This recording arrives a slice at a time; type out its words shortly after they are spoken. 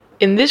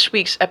In this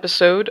week's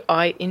episode,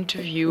 I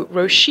interview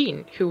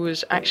Roisin, who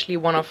was actually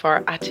one of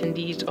our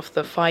attendees of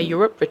the FI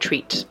Europe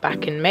retreat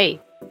back in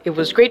May. It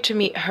was great to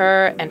meet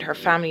her and her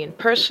family in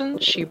person.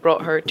 She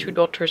brought her 2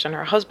 daughters and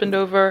her husband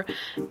over,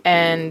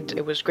 and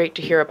it was great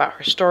to hear about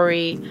her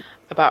story,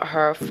 about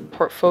her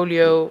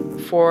portfolio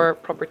for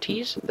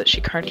properties that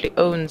she currently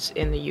owns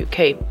in the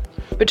UK.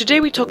 But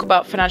today we talk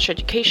about financial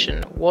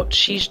education, what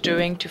she's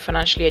doing to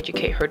financially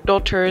educate her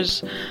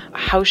daughters,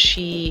 how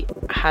she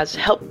has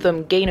helped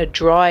them gain a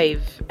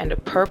drive and a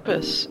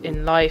purpose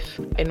in life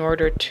in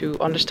order to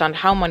understand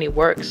how money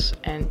works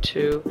and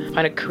to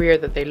find a career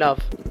that they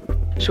love.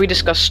 So we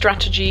discuss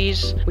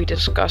strategies, we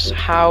discuss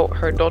how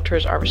her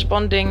daughters are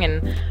responding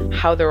and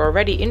how they're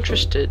already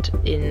interested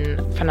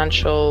in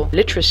financial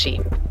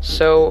literacy.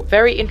 So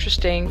very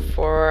interesting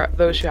for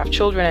those who have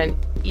children and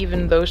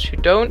even those who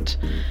don't.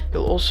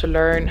 You'll also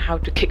learn how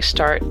to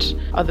kickstart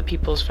other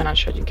people's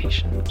financial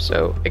education.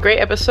 So a great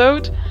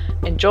episode,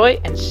 enjoy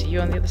and see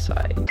you on the other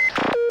side.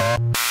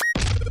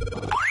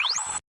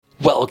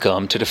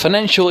 Welcome to the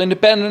Financial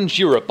Independence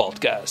Europe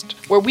podcast,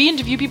 where we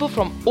interview people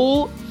from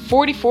all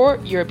 44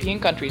 European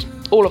countries,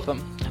 all of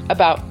them,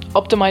 about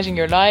optimizing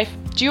your life,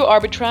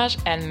 geo-arbitrage,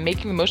 and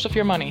making the most of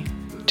your money.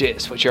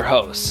 This with your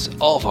hosts,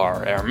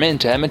 Alvar,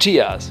 Arminta, and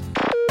Matthias.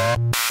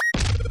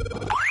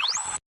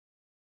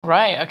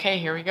 Right, okay,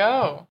 here we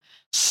go.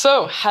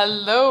 So,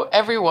 hello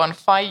everyone,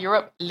 FI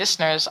Europe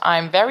listeners.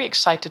 I'm very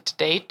excited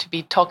today to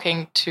be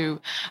talking to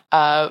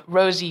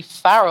Rosie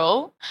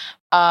Farrell,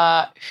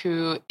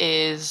 who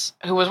was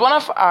one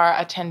of our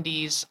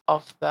attendees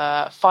of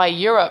the FI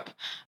Europe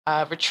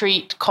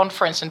retreat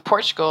conference in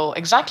Portugal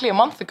exactly a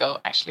month ago.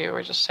 Actually, we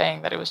were just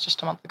saying that it was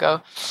just a month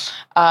ago.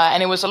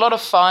 And it was a lot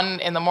of fun.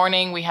 In the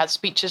morning, we had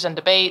speeches and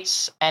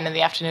debates. And in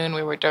the afternoon,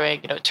 we were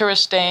doing,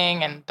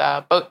 touristing and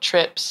boat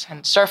trips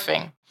and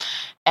surfing.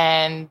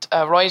 And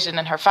Roisin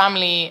and her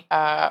family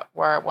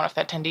were one of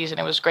the attendees. And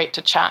it was great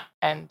to chat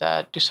and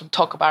do some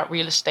talk about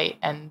real estate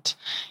and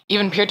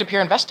even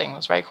peer-to-peer investing. It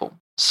was very cool.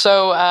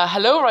 So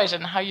hello,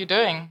 Roisin. How are you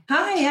doing?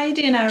 Hi, how you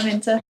doing,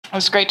 Araminta?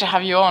 It's great to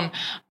have you on.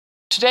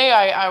 Today,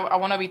 I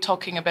want to be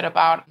talking a bit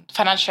about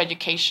financial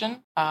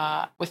education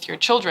with your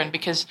children,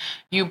 because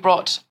you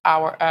brought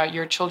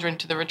your children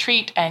to the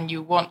retreat and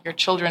you want your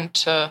children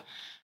to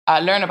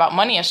learn about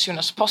money as soon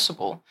as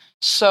possible.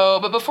 So,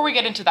 but before we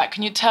get into that,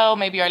 can you tell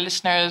maybe our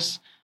listeners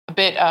a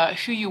bit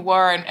who you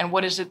were and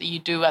what is it that you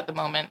do at the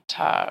moment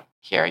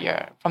here?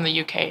 You're from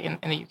the UK, in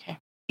the UK.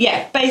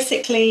 Yeah,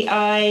 basically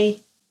I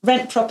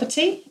rent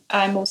property.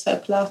 I'm also a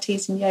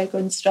Pilates and yoga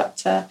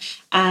instructor,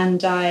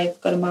 and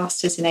I've got a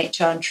master's in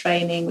HR and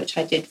training, which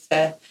I did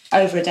for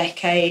over a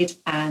decade,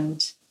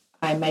 and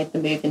I made the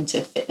move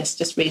into fitness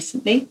just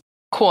recently.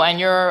 Cool, and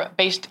you're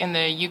based in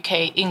the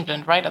UK,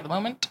 England, right, at the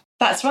moment?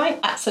 That's right,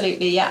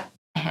 absolutely, yeah.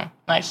 Mm-hmm.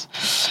 Nice.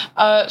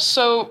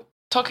 So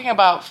talking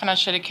about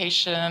financial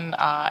education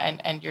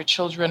and your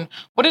children,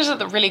 what is it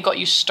that really got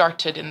you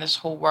started in this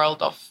whole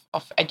world of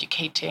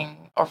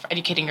educating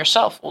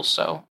yourself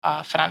also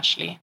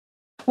financially?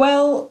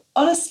 Well,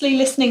 honestly,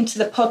 listening to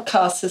the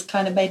podcast has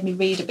kind of made me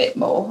read a bit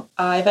more.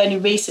 I've only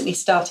recently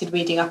started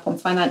reading up on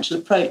financial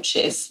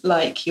approaches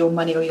like Your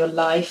Money or Your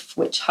Life,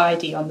 which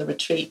Heidi on the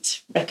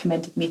retreat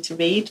recommended me to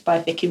read, by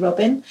Vicky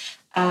Robin,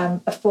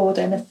 Afford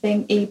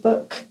Anything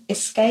ebook,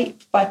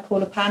 Escape by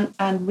Paula Pant,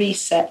 and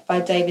Reset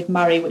by David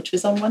Murray, which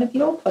was on one of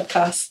your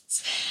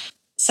podcasts.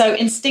 So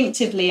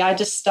instinctively, I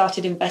just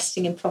started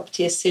investing in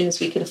property as soon as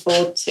we could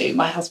afford to,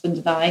 my husband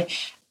and I.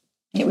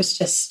 It was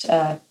just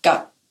a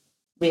gut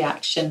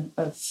reaction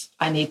of,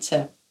 I need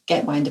to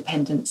get my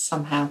independence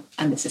somehow,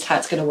 and this is how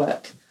it's going to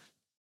work.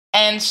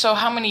 And so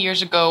how many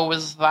years ago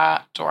was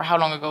that, or how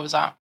long ago was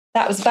that?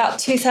 That was about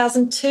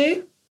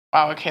 2002.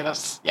 Wow, okay,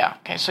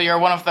 okay. So you're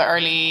one of the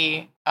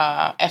early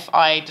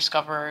FI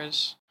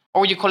discoverers,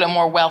 or would you call it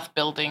more wealth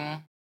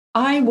building?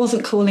 I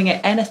wasn't calling it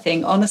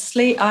anything,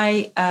 honestly.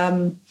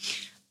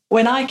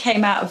 When I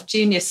came out of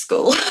junior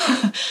school,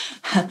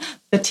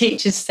 the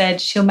teachers said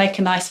she'll make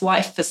a nice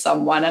wife for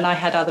someone, and I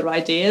had other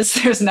ideas.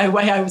 There was no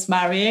way I was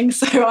marrying,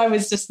 so I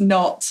was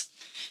not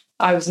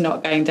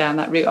going down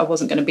that route. I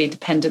wasn't going to be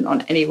dependent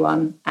on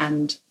anyone.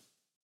 And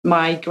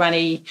my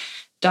granny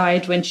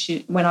died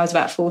when I was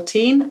about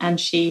 14, and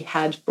she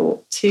had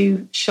bought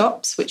 2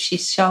 shops, which she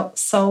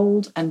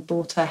sold and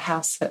bought a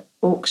house at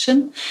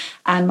auction.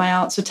 And my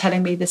aunts were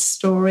telling me this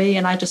story,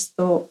 and I just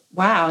thought,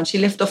 wow. And she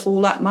lived off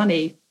all that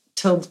money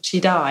till she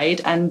died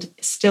and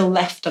still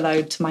left a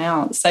load to my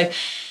aunt. So,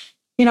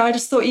 I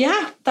just thought,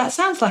 yeah, that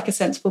sounds like a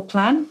sensible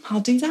plan.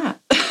 I'll do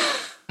that.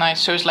 Nice.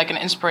 So it's like an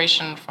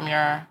inspiration from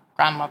your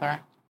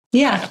grandmother.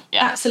 Yeah, kind of,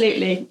 yeah,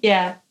 absolutely.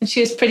 Yeah. And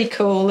she was pretty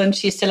cool, and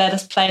she used to let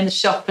us play in the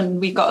shop, and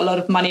we got a lot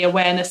of money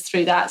awareness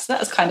through that. So that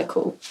was kind of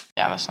cool.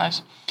 Yeah, that's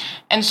nice.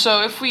 And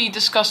so if we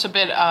discuss a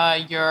bit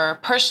your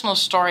personal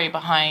story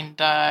behind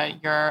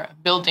your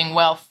building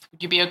wealth,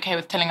 would you be okay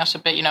with telling us a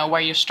bit,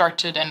 where you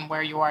started and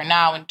where you are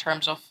now in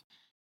terms of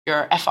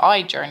your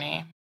FI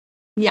journey?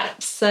 Yeah,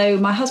 so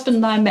my husband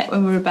and I met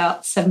when we were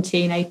about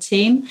 17,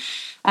 18.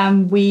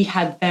 We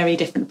had very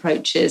different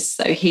approaches.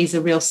 So he's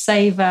a real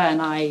saver,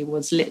 and I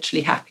was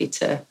literally happy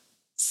to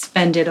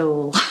spend it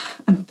all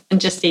and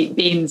just eat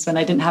beans when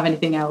I didn't have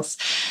anything else.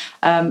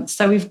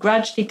 So we've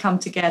gradually come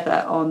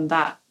together on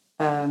that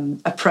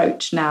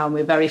approach now, and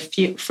we're very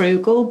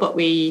frugal, but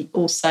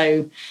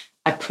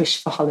I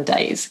push for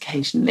holidays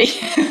occasionally.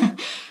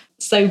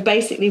 So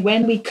basically,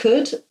 when we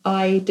could,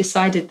 I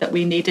decided that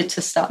we needed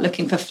to start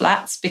looking for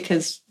flats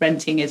because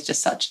renting is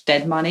just such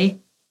dead money.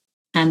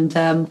 And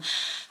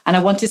I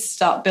wanted to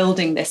start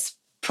building this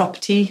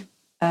property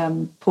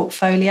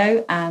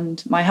portfolio.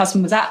 And my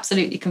husband was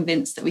absolutely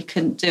convinced that we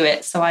couldn't do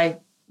it. So I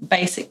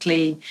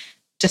basically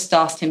just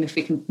asked him if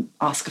we can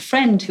ask a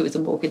friend who was a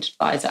mortgage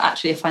advisor,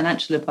 actually a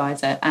financial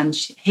advisor. And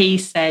he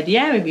said,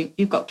 yeah,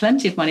 you've got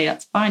plenty of money.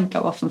 That's fine.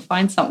 Go off and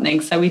find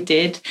something. So we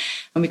did.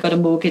 And we got a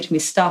mortgage. And we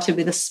started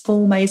with a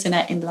small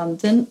maisonette in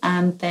London.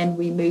 And then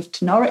we moved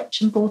to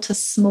Norwich and bought a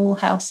small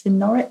house in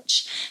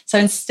Norwich. So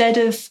instead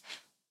of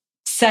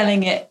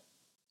selling it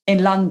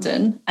in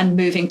London and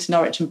moving to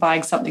Norwich and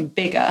buying something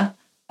bigger,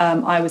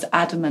 I was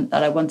adamant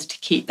that I wanted to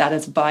keep that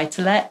as a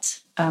buy-to-let.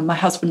 My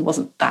husband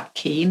wasn't that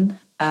keen.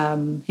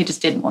 He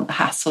just didn't want the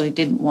hassle. He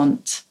didn't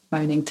want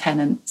moaning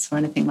tenants or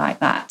anything like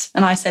that.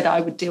 And I said I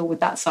would deal with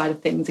that side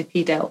of things if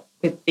he dealt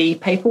with the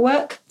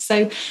paperwork.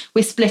 So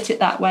we split it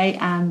that way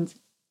and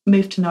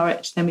moved to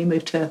Norwich. Then we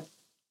moved to a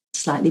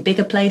slightly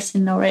bigger place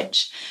in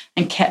Norwich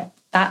and kept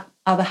that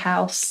other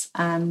house.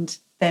 And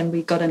then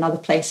we got another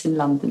place in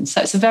London.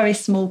 So it's a very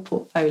small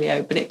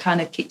portfolio, but it kind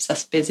of keeps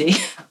us busy.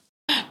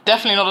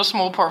 Definitely not a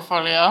small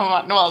portfolio.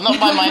 Well, not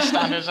by my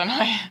standards,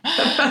 anyway.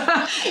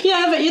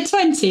 Yeah, but you're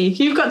 20.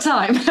 You've got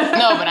time.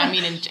 No, but I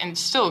mean, and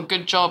still a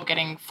good job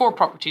getting 4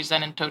 properties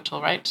then in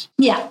total, right?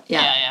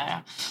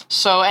 Yeah.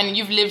 So, and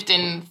you've lived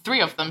in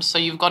 3 of them, so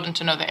you've gotten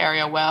to know the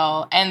area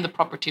well and the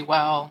property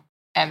well,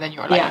 and then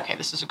you're like, okay,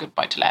 this is a good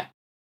buy-to-let.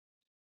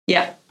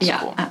 Yeah,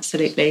 cool.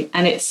 Absolutely.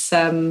 And it's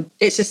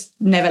just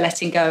never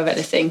letting go of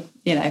anything,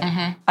 you know.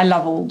 Mm-hmm. I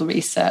love all the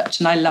research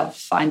and I love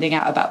finding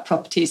out about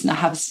properties, and I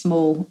have a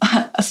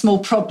small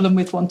problem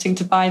with wanting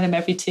to buy them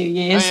every 2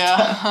 years.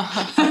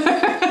 Oh,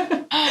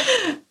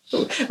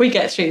 yeah. We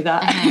get through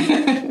that.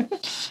 Mm-hmm.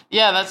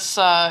 Yeah, that's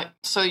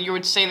so you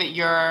would say that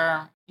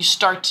you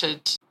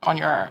started on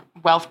your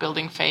wealth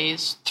building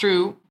phase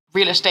through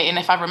real estate. And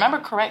if I remember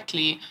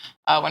correctly,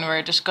 when we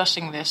were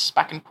discussing this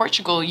back in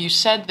Portugal, you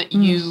said that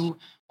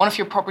one of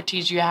your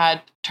properties, you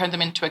had turned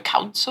them into a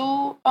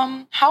council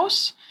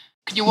house.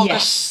 Could you walk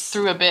us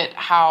through a bit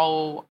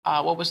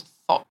what was the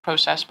thought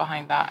process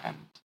behind that and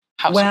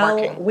how's it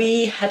working?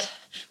 Well,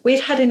 we'd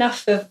had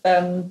enough of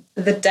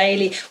the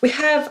daily. We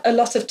have a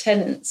lot of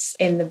tenants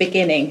in the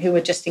beginning who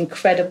were just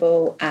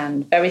incredible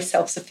and very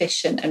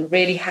self-sufficient and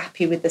really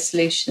happy with the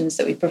solutions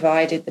that we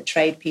provided, the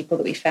trade people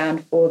that we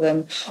found for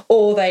them,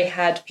 or they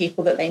had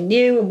people that they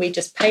knew and we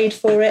just paid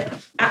for it.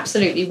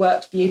 Absolutely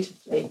worked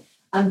beautifully.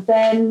 And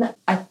then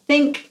I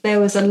think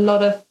there was a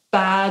lot of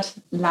bad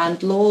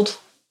landlord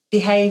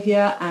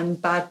behaviour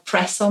and bad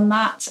press on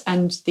that,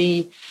 and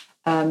the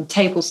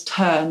tables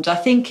turned. I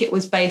think it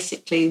was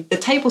basically the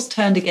tables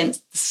turned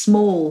against the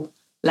small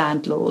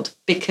landlord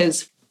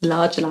because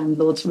larger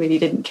landlords really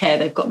didn't care.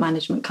 They've got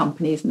management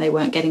companies and they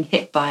weren't getting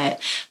hit by it.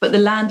 But the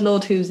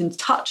landlord who's in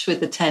touch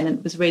with the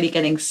tenant was really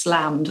getting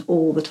slammed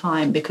all the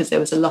time because there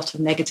was a lot of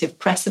negative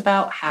press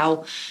about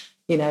how,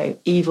 you know,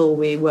 evil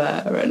we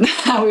were and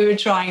how we were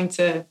trying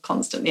to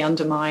constantly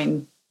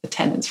undermine the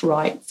tenants'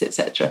 rights,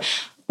 etc.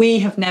 We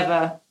have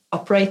never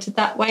operated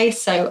that way.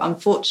 So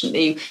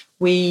unfortunately,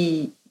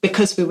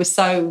 because we were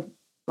so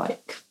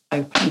open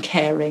and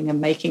caring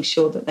and making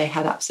sure that they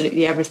had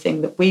absolutely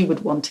everything that we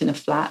would want in a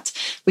flat,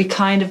 we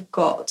kind of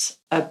got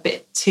a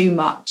bit too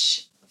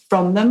much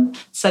from them.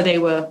 So they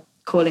were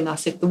calling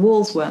us if the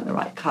walls weren't the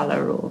right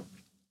colour or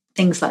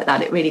things like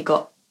that. It really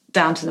got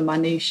down to the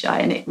minutiae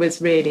and it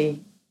was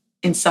really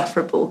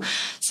insufferable.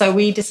 So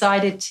we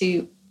decided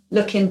to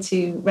look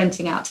into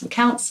renting out to the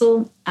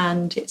council,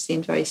 and it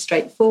seemed very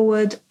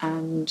straightforward,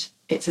 and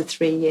it's a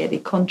 3-yearly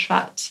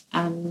contract,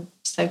 and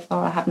so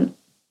far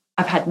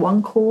I've had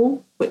one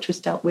call which was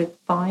dealt with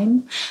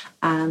fine,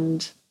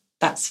 and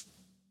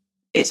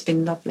it's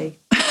been lovely.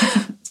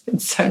 It's been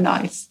so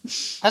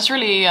nice. That's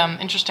really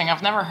interesting.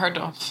 I've never heard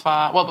of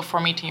before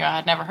meeting you I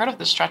had never heard of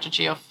the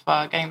strategy of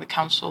getting the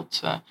council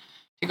to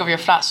take over your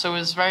flat. So it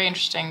was very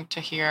interesting to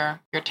hear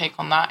your take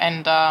on that.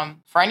 And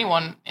for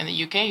anyone in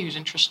the UK who's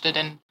interested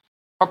in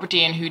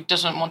property and who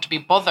doesn't want to be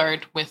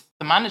bothered with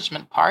the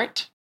management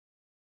part,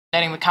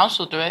 letting the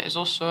council do it is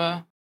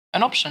also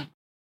an option,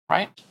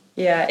 right?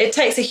 Yeah, it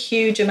takes a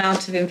huge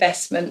amount of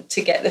investment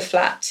to get the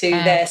flat to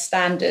their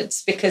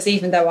standards, because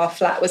even though our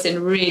flat was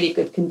in really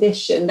good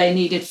condition, they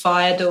needed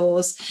fire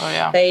doors,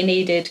 they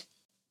needed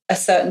a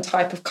certain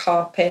type of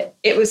carpet.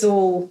 It was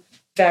all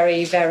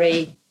very,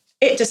 very...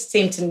 It just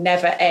seemed to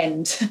never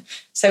end.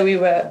 So we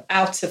were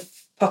out of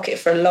pocket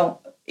for a long...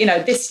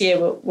 this year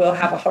we'll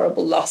have a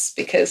horrible loss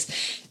because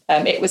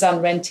it was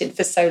unrented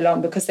for so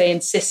long because they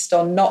insist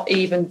on not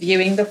even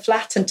viewing the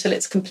flat until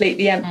it's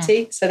completely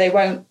empty. So they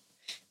won't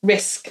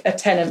risk a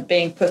tenant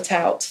being put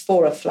out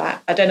for a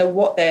flat. I don't know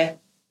what their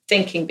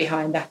thinking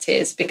behind that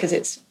is, because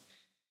it's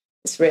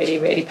really,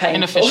 really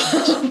painful.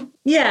 Inefficient.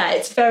 Yeah,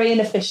 it's very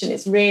inefficient.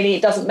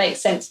 It doesn't make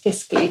sense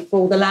fiscally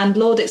for the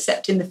landlord,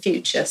 except in the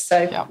future.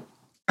 So Yeah.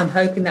 I'm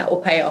hoping that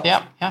will pay off.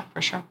 Yeah,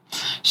 for sure.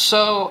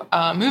 So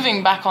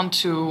moving back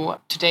onto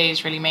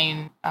today's really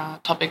main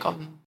topic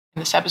in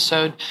this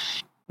episode,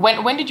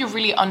 when did you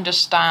really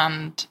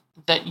understand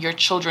that your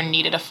children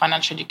needed a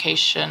financial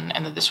education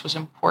and that this was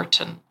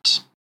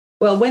important?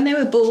 Well, when they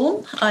were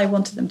born, I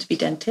wanted them to be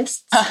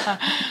dentists.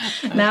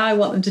 Now I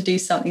want them to do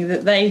something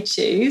that they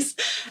choose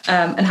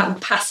and have a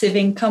passive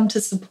income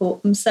to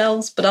support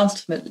themselves. But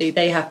ultimately,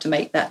 they have to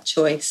make that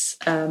choice.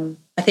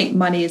 I think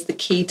money is the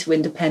key to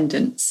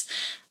independence.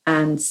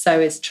 And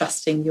so is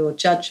trusting your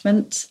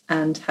judgment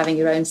and having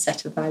your own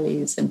set of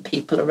values and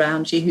people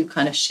around you who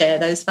kind of share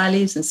those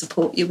values and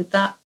support you with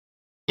that.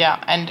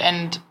 Yeah,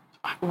 and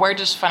where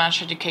does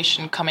financial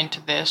education come into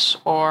this?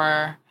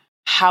 Or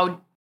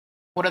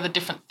what are the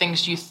different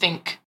things you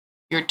think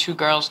your two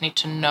girls need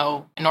to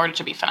know in order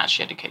to be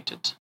financially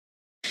educated?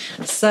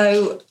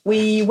 So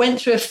we went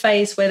through a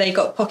phase where they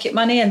got pocket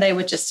money and they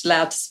were just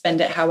allowed to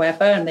spend it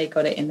however, and they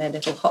got it in their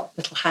hot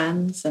little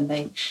hands, and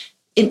they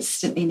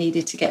instantly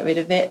needed to get rid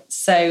of it.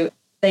 So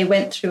they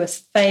went through a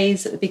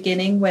phase at the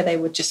beginning where they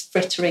were just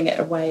frittering it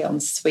away on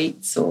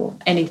sweets or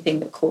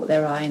anything that caught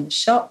their eye in the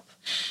shop.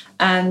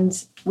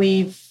 And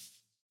we've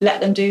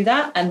let them do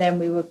that. And then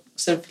we were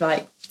sort of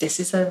like, this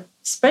is a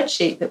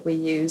spreadsheet that we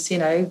use,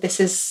 this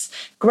is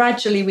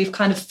gradually we've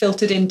kind of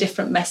filtered in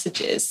different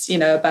messages,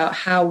 about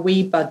how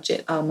we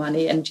budget our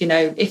money. And,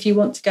 if you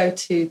want to go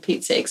to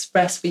Pizza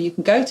Express, well, you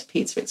can go to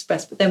Pizza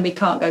Express, but then we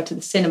can't go to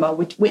the cinema.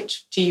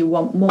 Which do you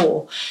want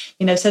more?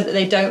 So that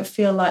they don't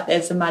feel like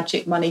there's a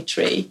magic money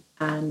tree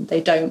and they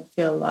don't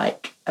feel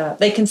like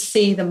they can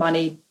see the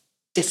money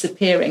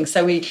disappearing.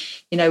 So we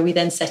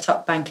then set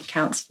up bank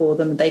accounts for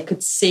them. They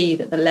could see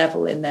that the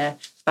level in their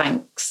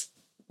banks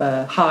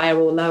higher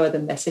or lower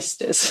than their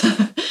sisters.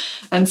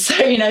 And so,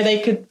 they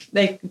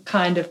could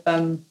kind of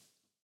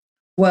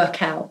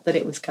work out that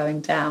it was going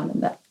down,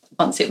 and that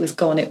once it was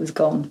gone, it was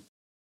gone.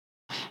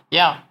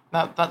 Yeah,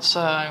 that's,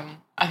 I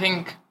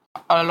think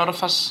a lot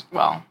of us,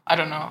 well, I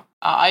don't know.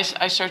 I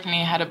certainly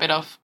had a bit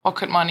of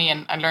pocket money,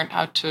 and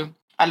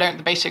I learned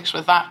the basics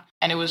with that.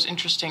 And it was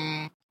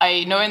interesting.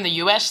 I know in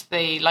the US,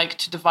 they like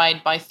to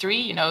divide by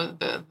 3,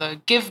 the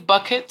give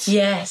bucket,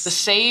 yes, the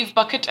save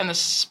bucket, and the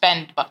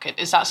spend bucket.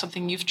 Is that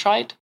something you've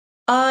tried?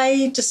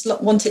 I just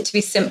want it to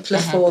be simpler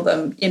for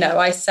them.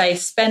 I say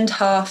spend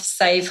half,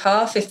 save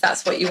half, if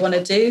that's what you want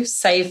to do.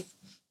 Save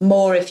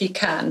more if you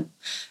can.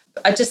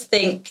 I just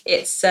think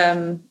it's,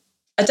 I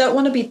don't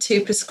want to be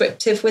too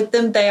prescriptive with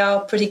them. They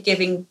are pretty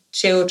giving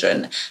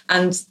children,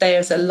 and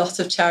there's a lot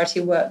of charity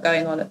work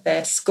going on at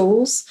their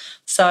schools.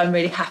 So I'm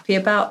really happy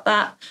about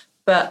that.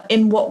 But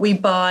in what we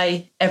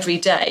buy every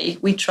day,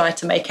 we try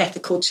to make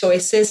ethical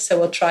choices. So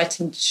we'll try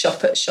to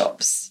shop at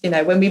shops.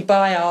 When we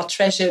buy our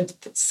treasured,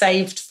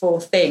 saved for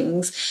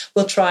things,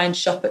 we'll try and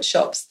shop at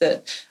shops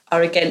that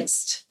are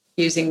against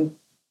using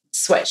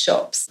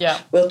sweatshops.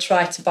 Yeah. We'll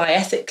try to buy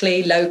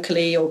ethically,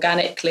 locally,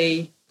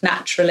 organically,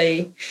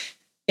 naturally,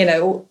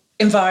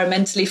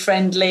 environmentally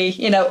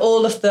friendly,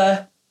 all of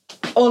the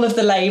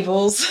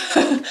labels.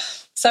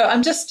 So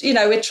I'm just,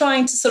 we're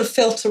trying to sort of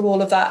filter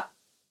all of that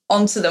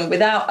onto them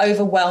without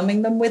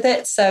overwhelming them with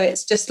it. So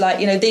it's just like,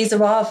 these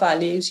are our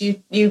values.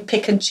 You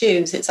pick and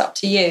choose. It's up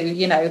to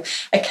you.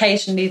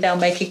 Occasionally they'll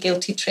make a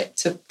guilty trip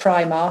to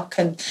Primark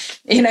and,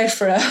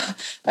 for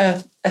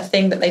a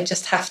thing that they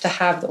just have to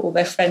have, that all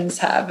their friends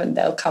have, and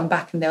they'll come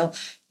back and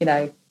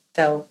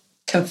they'll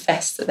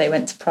confess that they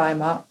went to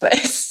Primark, but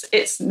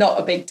it's not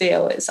a big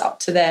deal. It's up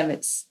to them.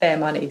 It's their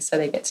money, so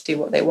they get to do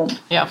what they want.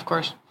 Yeah, of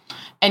course.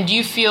 And do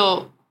you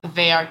feel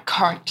they are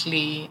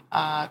currently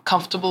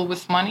comfortable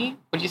with money?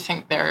 What do you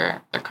think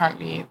their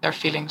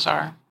feelings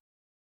are?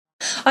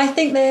 I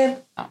think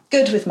they're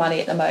good with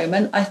money at the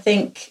moment. I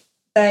think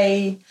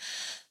they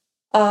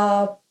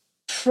are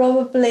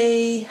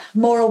probably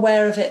more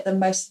aware of it than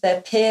most of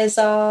their peers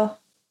are.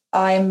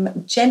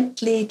 I'm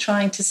gently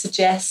trying to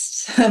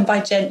suggest,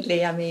 by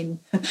gently I mean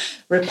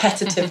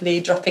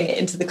repetitively dropping it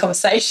into the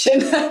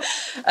conversation,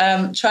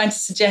 trying to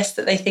suggest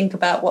that they think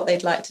about what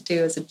they'd like to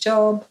do as a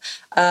job.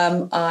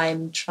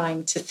 I'm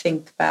trying to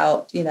think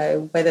about,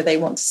 whether they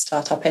want to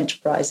start up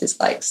enterprises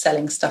like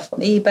selling stuff on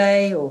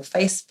eBay or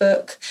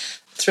Facebook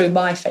through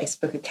my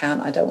Facebook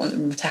account. I don't want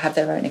them to have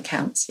their own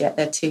accounts yet.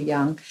 They're too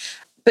young.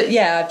 But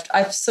yeah,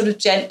 I've sort of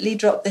gently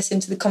dropped this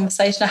into the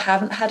conversation. I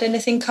haven't had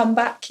anything come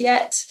back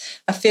yet.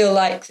 I feel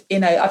like,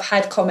 I've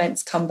had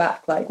comments come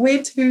back like,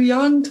 we're too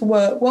young to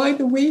work. Why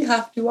do we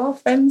have to? Our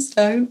friends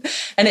don't.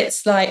 And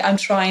it's like, I'm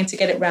trying to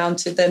get it round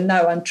to them.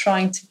 No, I'm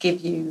trying to give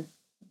you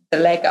the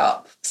leg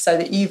up so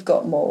that you've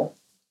got more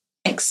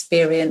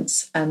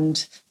experience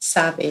and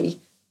savvy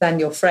than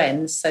your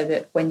friends, so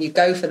that when you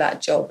go for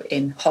that job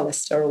in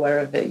Hollister or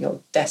wherever you're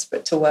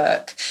desperate to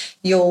work,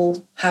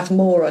 you'll have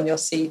more on your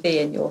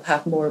CV and you'll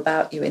have more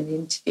about you in the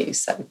interview.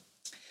 So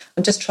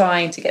I'm just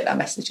trying to get that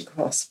message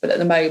across, but at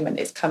the moment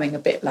it's coming a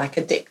bit like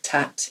a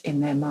diktat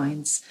in their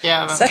minds.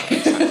 Yeah. So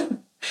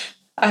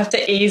I have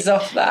to ease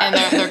off that. And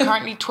they're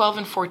currently 12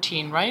 and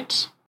 14,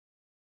 right?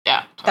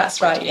 Yeah.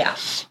 That's right, yeah.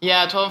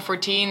 Yeah, 12 and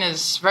 14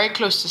 is very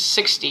close to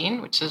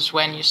 16, which is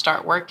when you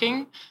start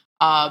working.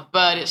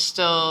 But it's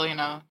still,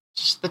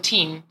 just the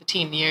teen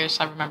years.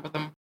 I remember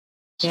them.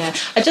 Yeah,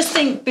 I just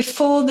think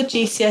before the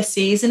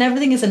GCSEs and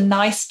everything is a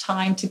nice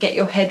time to get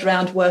your head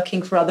around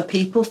working for other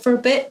people for a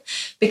bit,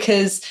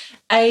 because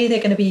A, they're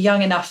going to be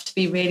young enough to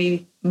be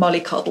really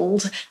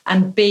mollycoddled,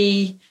 and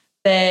B,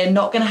 they're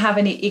not going to have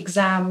any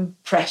exam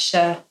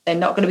pressure. They're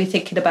not going to be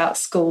thinking about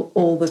school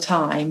all the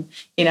time.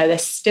 They're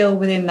still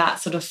within that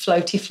sort of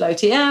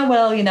floaty. Yeah,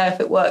 well, if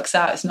it works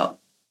out, it's not,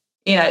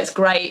 it's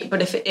great.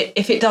 But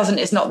if it doesn't,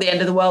 it's not the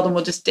end of the world and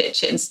we'll just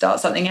ditch it and start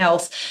something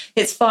else.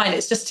 It's fine.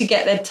 It's just to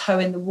get their toe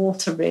in the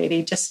water,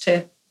 really, just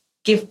to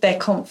give their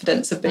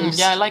confidence a boost.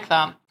 Yeah, I like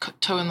that.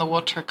 Toe in the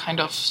water, kind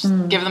of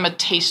give them a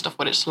taste of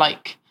what it's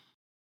like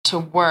to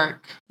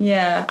work.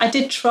 Yeah, I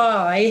did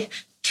try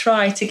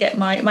to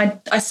get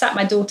I sat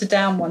my daughter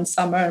down one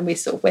summer and we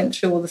sort of went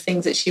through all the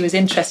things that she was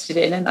interested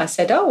in, and I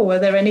said, are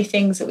there any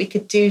things that we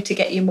could do to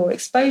get you more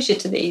exposure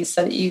to these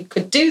so that you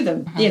could do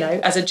them,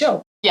 as a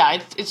job?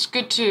 Yeah, it's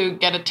good to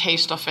get a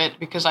taste of it,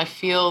 because I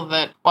feel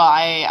that, well,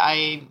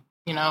 I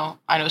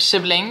know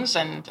siblings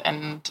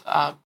and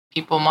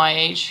people my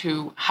age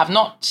who have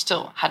not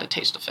still had a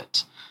taste of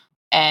it.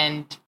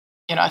 And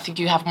I think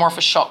you have more of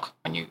a shock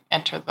when you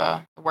enter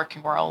the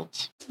working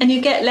world. And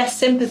you get less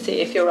sympathy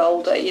if you're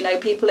older.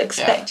 People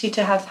expect you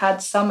to have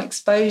had some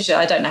exposure.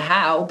 I don't know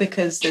how,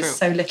 because there's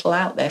so little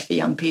out there for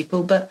young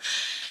people. But,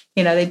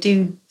 they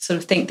do sort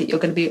of think that you're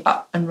going to be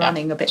up and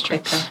running a bit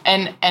quicker.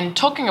 And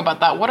talking about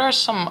that, what are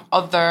some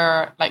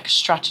other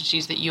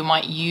strategies that you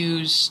might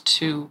use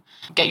to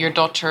get your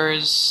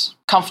daughters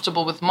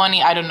comfortable with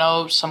money? I don't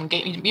know, some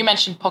game. You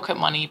mentioned pocket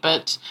money,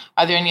 but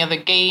are there any other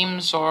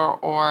games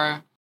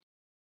or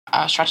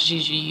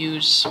strategies you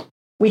use?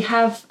 We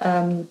have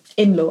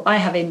I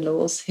have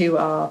in-laws who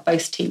are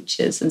both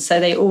teachers, and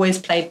so they always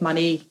played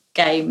money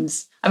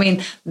games. I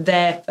mean,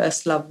 their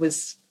first love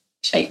was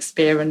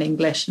Shakespeare and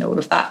English and all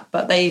of that,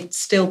 but they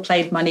still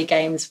played money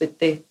games with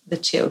the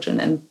children,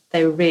 and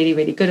they were really,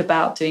 really good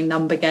about doing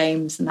number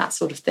games and that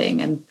sort of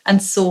thing,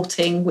 and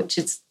sorting, which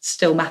is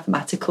still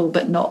mathematical,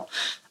 but not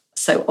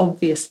so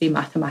obviously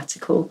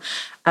mathematical.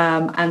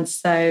 And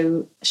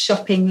so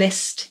Shopping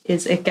List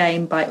is a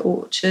game by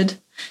Orchard.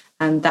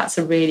 And that's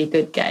a really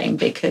good game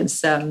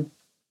because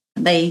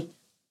they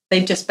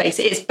just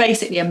it's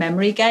basically a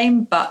memory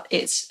game, but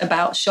it's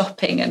about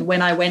shopping. And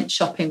when I went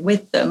shopping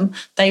with them,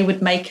 they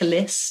would make a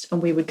list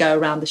and we would go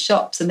around the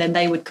shops, and then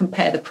they would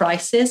compare the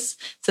prices.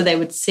 So they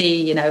would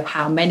see,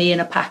 how many in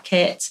a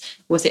packet,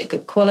 was it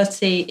good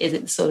quality? Is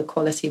it the sort of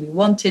quality we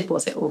wanted?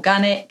 Was it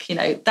organic?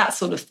 That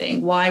sort of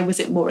thing. Why was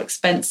it more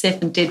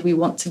expensive? And did we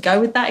want to go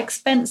with that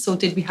expense, or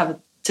did we have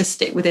to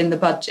stick within the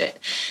budget?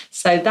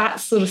 So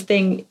that sort of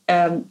thing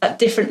at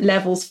different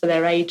levels for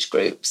their age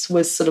groups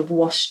was sort of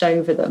washed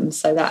over them,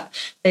 so that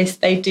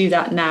they do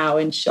that now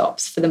in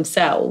shops for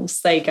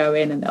themselves. They go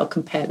in and they'll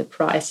compare the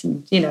price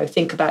and,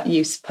 think about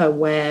use per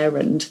wear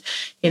and,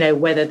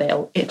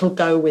 whether it'll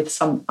go with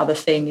some other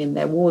thing in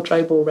their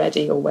wardrobe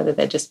already, or whether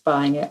they're just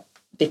buying it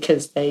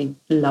because they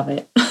love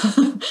it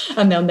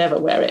and they'll never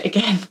wear it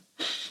again.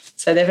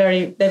 So they're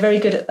very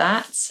good at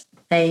that.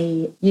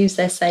 They use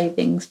their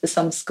savings for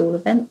some school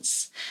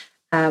events.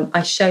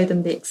 I show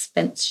them the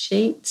expense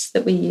sheets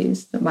that we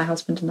use, that my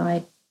husband and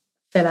I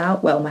fill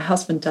out. Well, my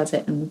husband does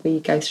it and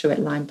we go through it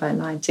line by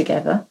line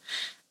together.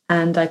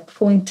 And I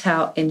point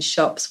out in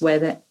shops where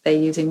they're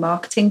using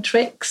marketing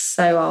tricks.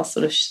 So I'll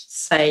sort of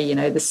say,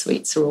 the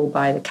sweets are all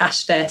by the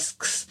cash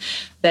desks.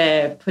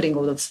 They're putting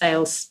all of the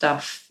sales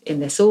stuff in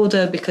this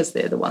order because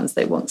they're the ones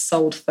they want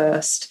sold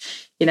first.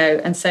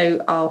 And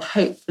so I'll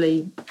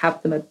hopefully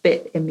have them a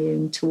bit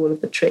immune to all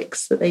of the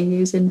tricks that they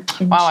use in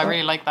Wow, shop. I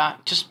really like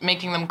that. Just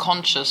making them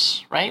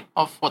conscious, right,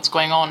 of what's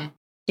going on.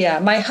 Yeah,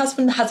 my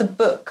husband has a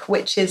book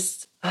which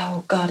is,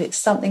 it's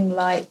something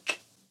like,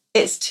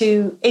 it's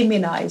to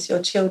immunise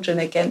your children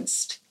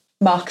against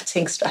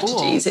marketing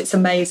strategies. Ooh. It's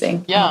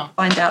amazing. Yeah. I'll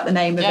find out the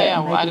name of it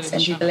and maybe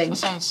send you the link. That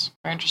sounds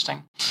very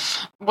interesting.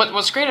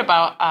 What's great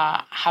about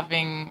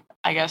having,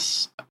 I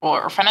guess,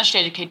 or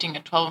financially educating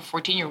a 12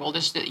 and 14-year-old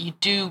is that you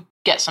do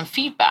get some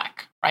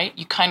feedback, right?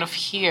 You kind of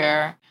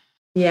hear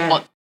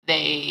what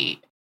they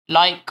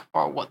like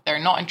or what they're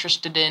not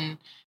interested in.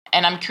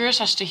 And I'm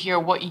curious as to hear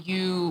what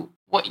you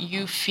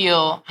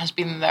feel has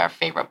been their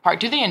favorite part.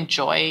 Do they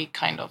enjoy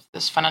kind of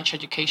this financial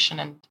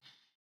education,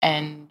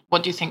 and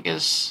what do you think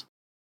is,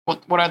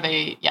 what are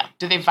they,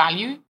 do they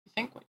value, you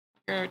think, what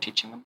you're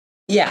teaching them?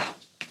 Yeah,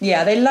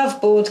 they love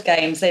board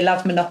games. They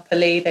love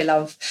Monopoly. They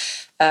love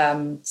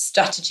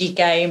strategy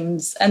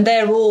games, and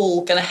they're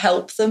all going to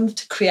help them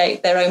to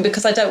create their own,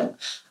 because I don't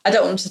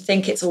want them to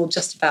think it's all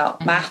just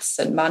about maths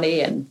and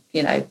money and,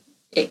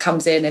 it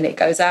comes in and it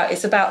goes out.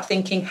 It's about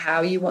thinking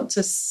how you want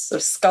to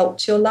sort of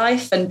sculpt your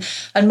life, and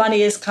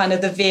money is kind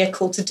of the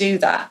vehicle to do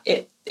that.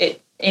 It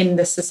in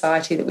the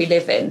society that we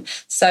live in.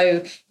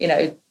 So,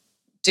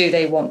 do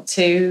they want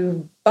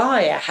to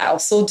buy a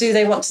house, or do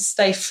they want to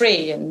stay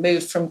free and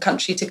move from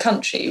country to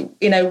country?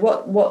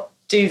 What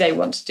do they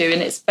want to do?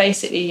 And it's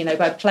basically,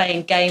 by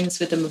playing games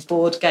with them,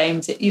 board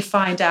games, you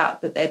find out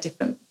that their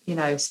different,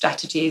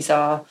 strategies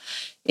are,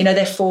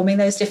 they're forming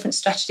those different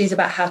strategies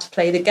about how to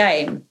play the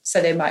game. So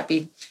they might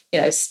be,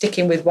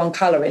 sticking with one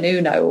colour in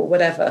Uno or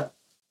whatever,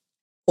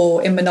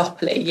 or in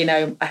Monopoly.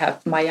 I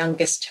have my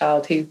youngest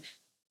child who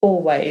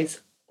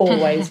always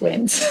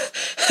wins.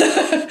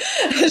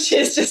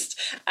 She's just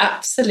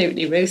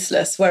absolutely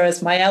ruthless.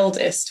 Whereas my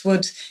eldest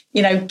would,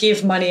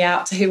 give money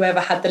out to whoever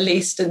had the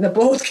least in the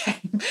board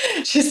game.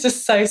 She's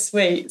just so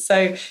sweet.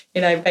 So,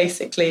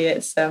 basically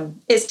it's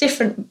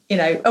different,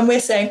 and we're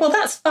saying, well,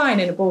 that's fine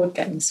in a board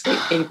game,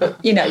 sweetie,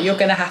 but, you're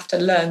going to have to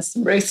learn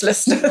some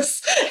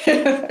ruthlessness.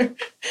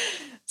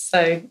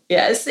 So,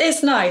 yeah,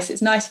 it's nice.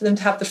 It's nice for them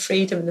to have the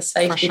freedom and the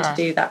safety to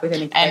do that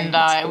within a game.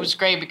 And it was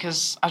great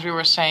because, as we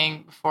were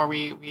saying before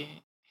we hit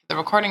the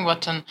recording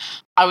button,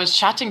 I was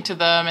chatting to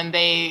them, and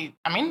they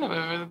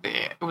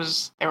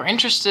were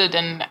interested,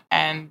 and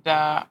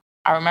I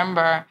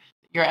remember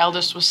your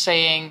eldest was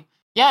saying,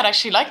 yeah, I'd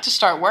actually like to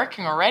start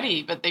working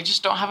already, but they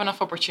just don't have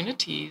enough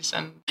opportunities.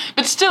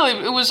 But still,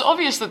 it was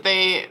obvious that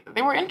they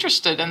were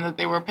interested and that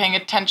they were paying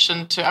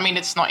attention to. I mean,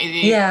 it's not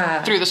easy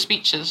through the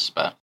speeches,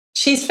 but.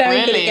 She's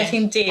very good at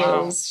getting deals.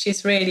 Wow.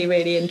 She's really,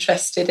 really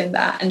interested in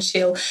that. And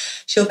she'll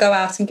go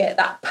out and get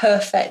that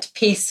perfect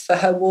piece for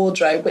her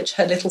wardrobe, which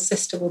her little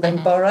sister will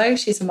then borrow.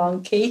 She's a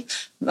monkey.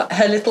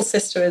 Her little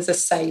sister is a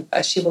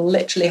saver. She will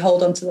literally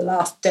hold on to the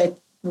last dead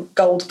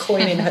gold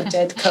coin in her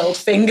dead curled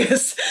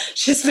fingers.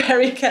 She's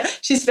very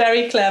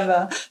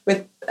clever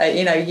with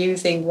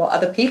using what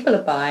other people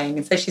are buying.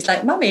 And so she's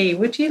like, Mummy,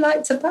 would you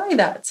like to buy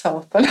that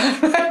top? And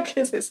I'm like,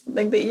 is it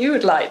something that you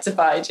would like to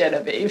buy,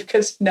 Genevieve?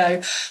 Because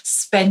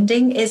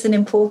spending is an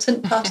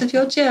important part of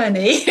your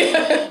journey.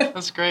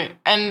 That's great.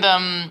 And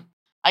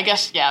I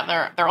guess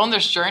they're on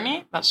this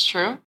journey, that's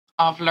true,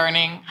 of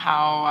learning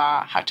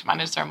how to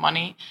manage their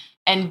money.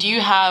 And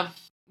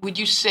would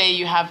you say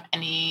you have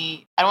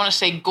any, I don't want to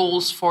say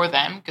goals for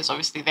them, because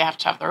obviously they have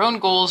to have their own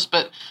goals,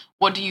 but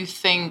what do you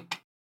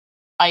think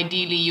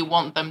ideally you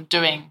want them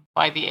doing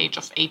by the age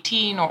of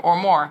 18 or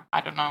more?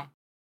 I don't know. Is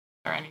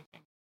there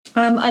anything?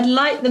 I'd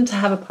like them to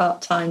have a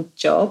part-time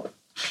job,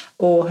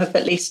 or have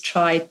at least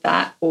tried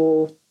that,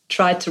 or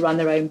tried to run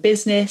their own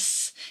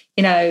business,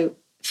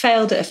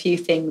 failed at a few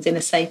things in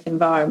a safe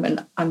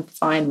environment. I'm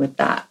fine with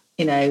that.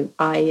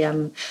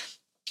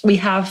 We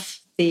have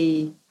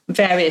the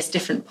various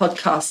different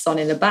podcasts on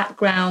in the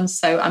background,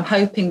 so I'm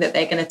hoping that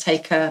they're going to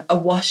take a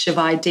wash of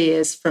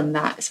ideas from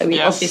that. So we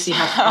obviously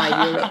have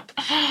High Europe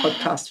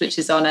podcast, which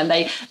is on, and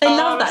they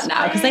love that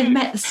now because they've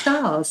met the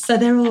stars, so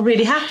they're all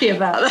really happy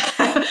about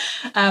that.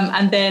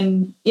 And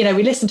then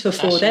we listen to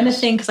Afford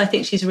Anything because I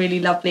think she's really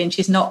lovely, and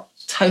she's not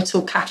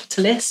total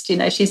capitalist.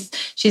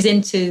 She's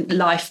into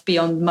life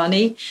beyond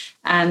money.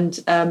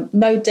 And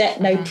No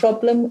Debt, No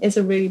Problem is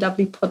a really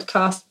lovely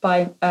podcast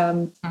by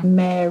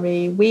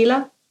Mary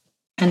Wheeler.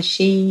 And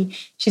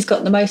she's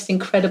got the most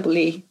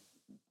incredibly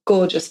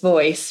gorgeous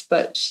voice,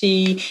 but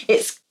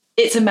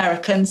it's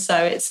American, so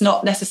it's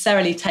not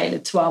necessarily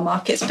tailored to our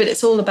markets, but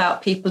it's all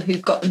about people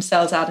who've got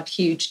themselves out of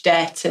huge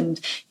debt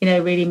and,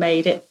 really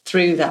made it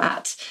through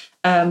that.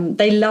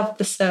 They loved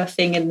the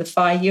surfing in the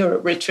FI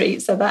Europe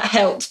retreat, so that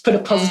helped put a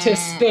positive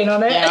spin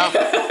on it.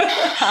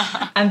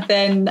 Yeah. And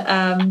then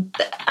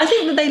I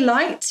think that they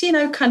liked,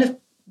 kind of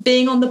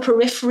being on the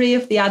periphery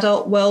of the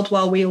adult world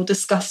while we all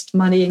discussed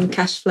money and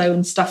cash flow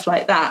and stuff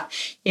like that.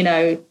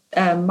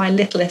 My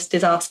littlest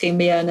is asking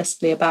me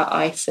earnestly about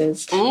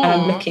ISAs. And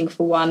I'm looking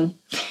for one.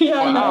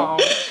 Yeah, wow. I know.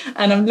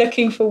 And I'm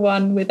looking for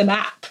one with an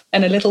app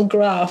and a little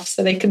graph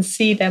so they can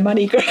see their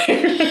money grow.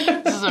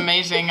 This is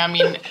amazing. I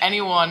mean,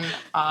 anyone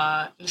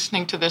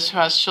listening to this who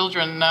has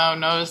children now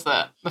knows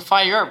that the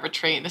FI Europe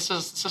retreat, this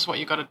is what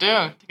you got to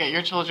do to get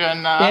your children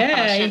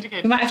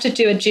you might have to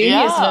do a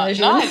juniors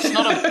version. No, it's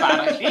not a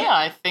bad idea.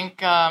 I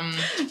think,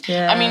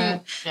 I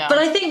mean, But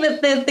I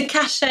think that the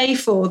cachet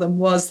for them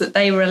was that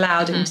they were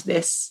allowed into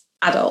this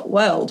adult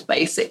world,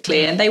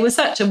 basically, and they were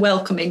such a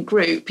welcoming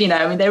group.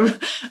 They were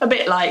a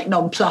bit like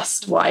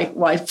nonplussed why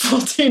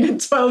 14 and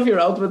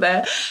 12-year-old were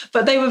there,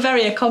 but they were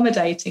very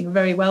accommodating,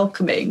 very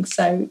welcoming.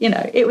 So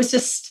it was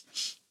just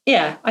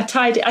I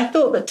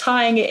thought that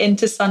tying it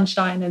into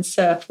sunshine and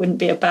surf wouldn't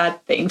be a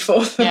bad thing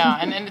for them.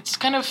 And it's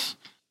kind of,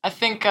 I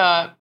think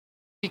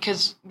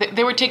because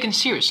they were taken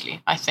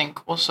seriously, I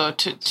think also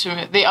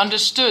to they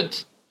understood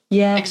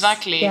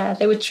exactly.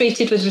 They were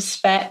treated with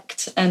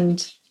respect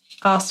and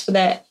asked for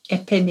their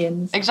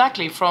opinions.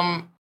 Exactly.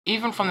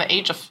 Even from the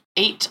age of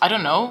 8, I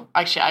don't know.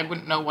 Actually, I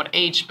wouldn't know what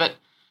age, but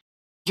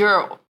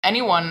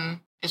anyone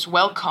is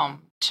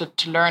welcome to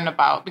learn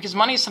about, because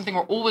money is something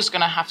we're always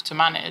going to have to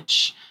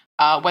manage,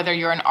 whether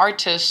you're an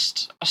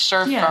artist, a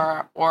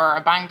surfer, or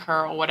a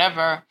banker or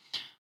whatever.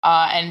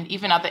 And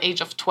even at the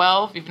age of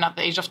 12, even at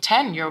the age of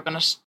 10, you're going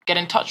to get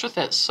in touch with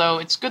it. So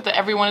it's good that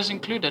everyone is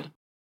included.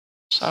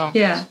 So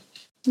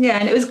Yeah,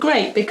 and it was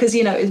great because,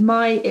 you know, it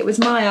was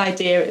my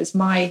idea, it was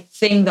my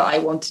thing that I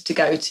wanted to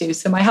go to.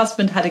 So my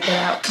husband had to get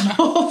out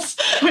clause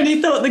when he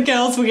thought the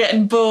girls were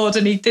getting bored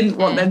and he didn't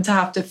want them to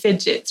have to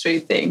fidget through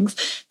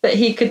things, but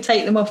he could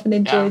take them off and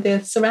enjoy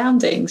the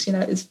surroundings. You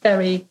know,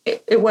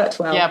 it worked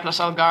well. Yeah, plus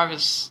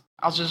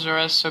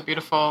Algeciras is so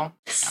beautiful.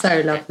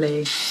 So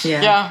lovely.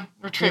 Yeah. Yeah,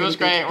 retreat was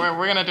great. We're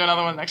going to do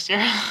another one next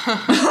year.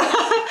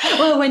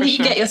 Well, when you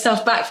can get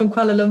yourself back from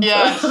Kuala Lumpur.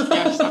 Yes,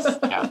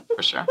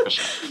 for sure.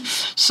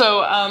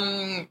 So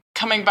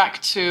coming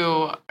back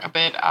to a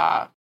bit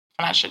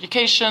financial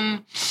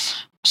education.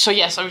 So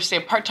yes, obviously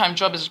a part-time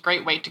job is a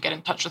great way to get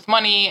in touch with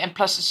money. And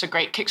plus it's a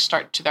great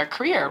kickstart to their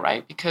career,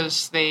 right?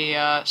 Because they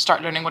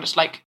start learning what it's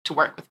like to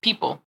work with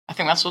people. I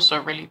think that's also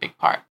a really big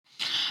part.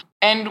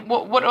 And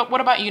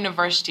what about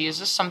university? Is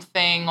this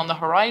something on the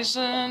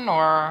horizon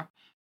or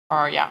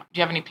do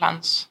you have any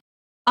plans?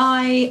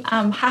 I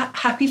am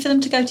happy for them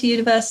to go to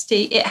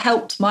university. It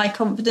helped my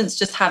confidence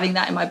just having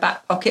that in my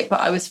back pocket, but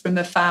I was from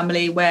a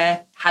family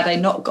where had I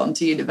not gone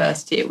to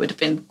university, it would have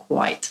been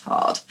quite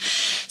hard.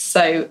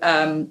 So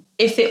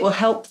if it will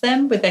help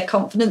them with their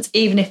confidence,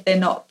 even if they're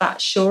not that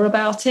sure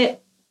about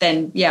it,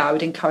 then I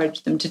would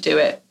encourage them to do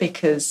it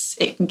because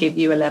it can give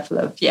you a level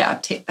of,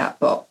 tick that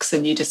box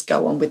and you just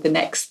go on with the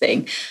next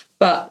thing.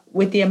 But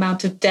with the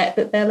amount of debt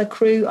that they'll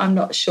accrue, I'm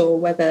not sure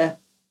whether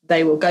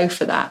they will go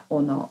for that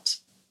or not.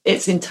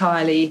 It's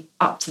entirely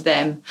up to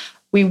them.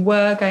 We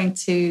were going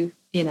to,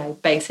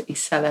 basically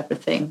sell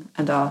everything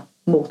and our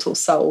mortal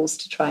souls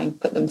to try and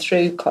put them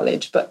through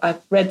college. But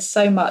I've read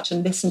so much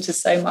and listened to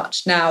so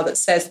much now that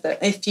says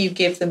that if you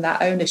give them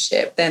that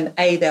ownership, then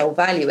A, they'll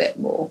value it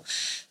more,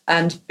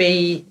 and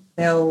B,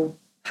 they'll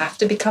have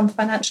to become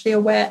financially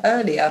aware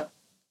earlier.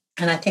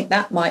 And I think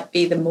that might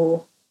be the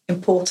more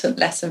important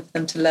lesson for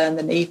them to learn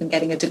than even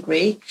getting a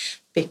degree,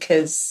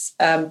 because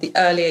the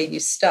earlier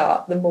you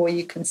start, the more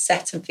you can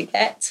set and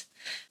forget.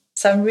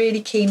 So I'm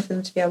really keen for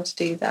them to be able to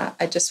do that.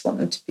 I just want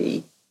them to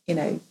be,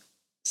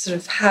 sort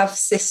of have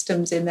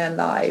systems in their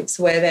lives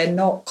where they're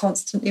not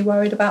constantly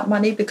worried about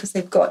money because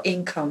they've got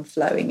income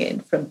flowing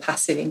in from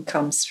passive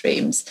income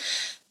streams,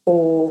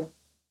 or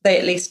they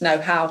at least know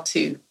how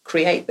to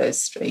create those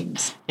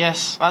streams.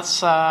 Yes, that's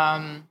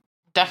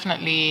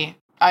definitely...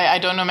 I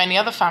don't know many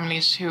other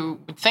families who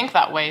would think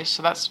that way,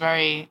 so that's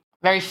very,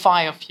 very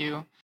fine of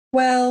you.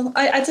 Well,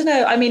 I don't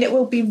know. I mean, it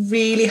will be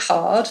really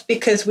hard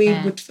because we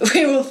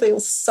will feel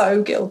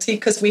so guilty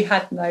because we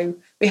had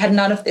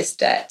none of this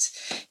debt,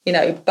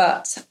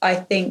 But I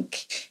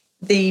think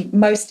the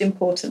most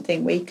important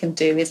thing we can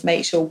do is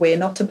make sure we're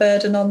not a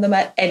burden on them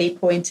at any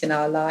point in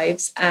our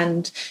lives,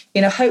 and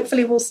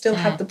hopefully we'll still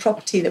have the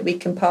property that we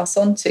can pass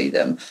on to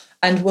them.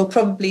 And we'll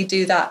probably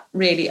do that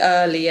really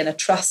early in a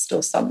trust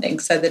or something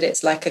so that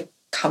it's like a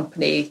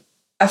company,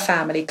 a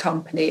family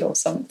company or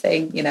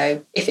something,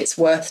 if it's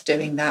worth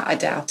doing that. I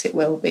doubt it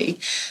will be.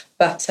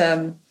 But,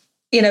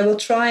 we're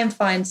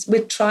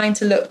trying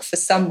to look for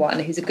someone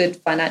who's a good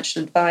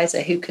financial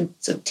advisor who can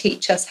sort of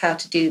teach us how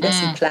to do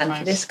this and plan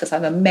for this, because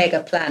I'm a mega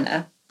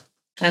planner.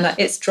 And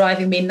it's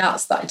driving me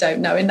nuts that I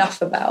don't know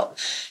enough about,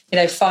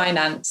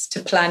 finance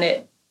to plan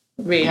it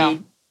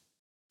really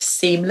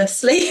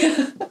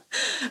seamlessly.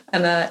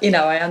 And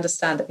I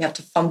understand that we have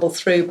to fumble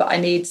through, but I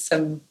need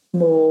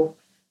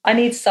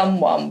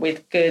someone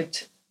with good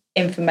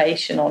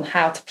information on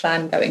how to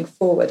plan going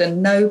forward.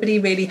 And nobody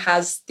really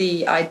has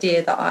the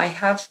idea that I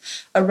have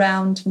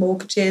around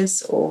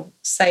mortgages or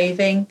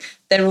saving.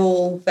 They're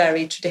all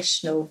very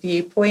traditional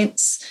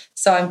viewpoints.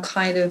 So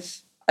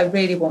I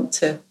really want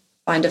to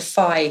find a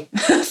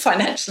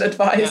financial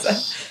advisor.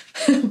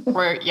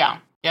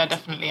 Yes.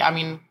 Definitely. I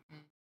mean,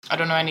 I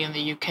don't know any in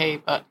the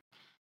UK, but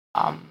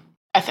I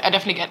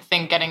definitely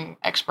think getting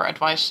expert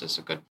advice is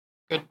a good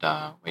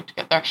way to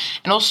get there.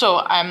 And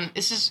also,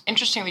 this is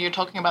interesting that you're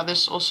talking about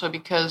this also,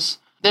 because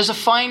there's a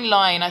fine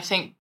line, I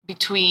think,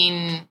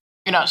 between,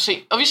 so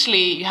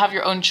obviously you have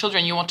your own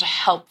children, you want to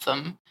help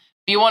them,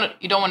 but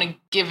you don't want to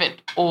give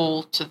it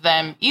all to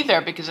them either,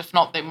 because if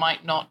not, they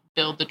might not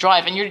build the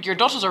drive. And your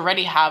daughters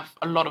already have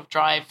a lot of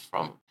drive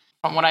from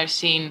what I've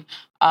seen.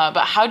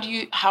 But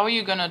how are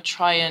you going to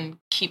try and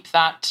keep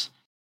that?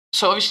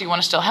 So obviously you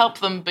want to still help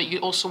them, but you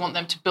also want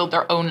them to build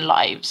their own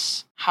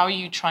lives. How are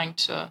you trying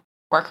to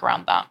work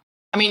around that?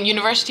 I mean,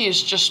 university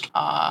is just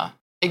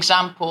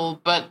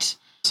example, but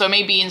so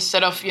maybe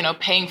instead of,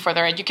 paying for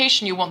their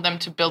education, you want them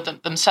to build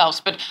it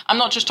themselves. But I'm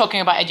not just talking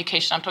about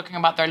education, I'm talking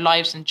about their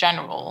lives in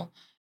general.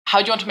 How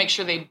do you want to make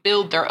sure they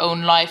build their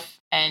own life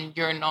and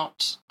you're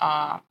not,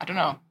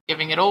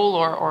 giving it all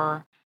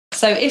or...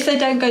 So if they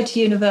don't go to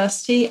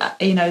university,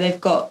 they've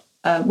got,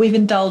 we've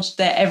indulged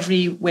their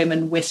every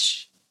women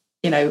wish,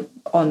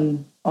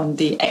 on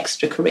the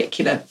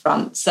extracurricular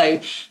front.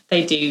 So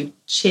they do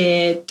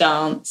cheer,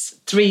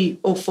 dance, 3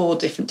 or 4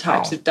 different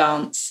types of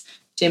dance,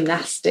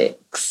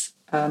 gymnastics,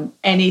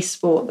 any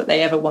sport that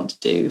they ever want to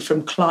do,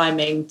 from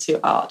climbing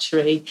to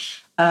archery.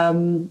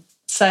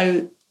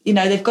 So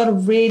they've got a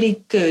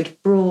really good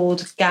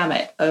broad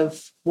gamut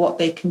of what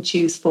they can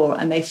choose for,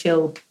 and they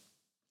feel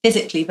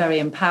physically very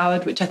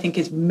empowered, which I think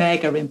is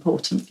mega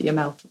important for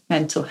your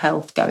mental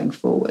health going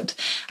forward.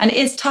 And it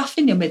is tough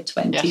in your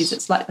mid-20s. Yes.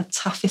 It's like the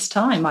toughest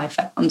time I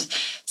found.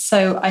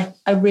 So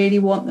I really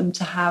want them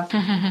to have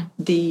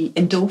the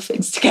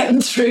endorphins to get them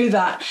through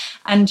that.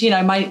 And,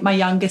 my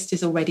youngest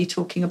is already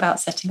talking about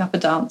setting up a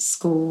dance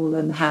school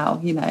and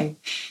how,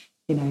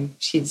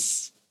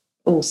 she's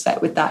all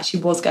set with that. She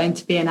was going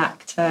to be an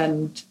actor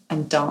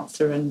and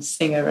dancer and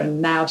singer,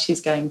 and now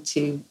she's going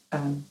to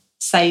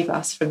save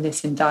us from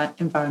this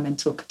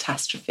environmental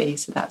catastrophe,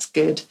 so that's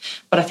good.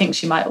 But I think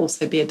she might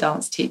also be a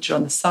dance teacher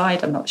on the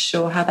side. I'm not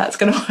sure how that's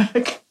going to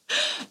work.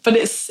 But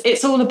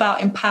it's all about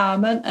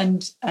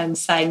empowerment and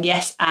saying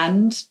yes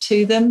and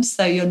to them.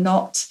 So you're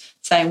not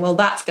saying, well,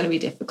 that's going to be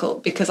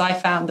difficult, because I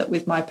found that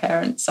with my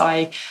parents,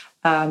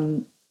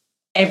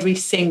 every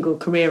single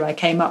career I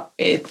came up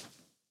with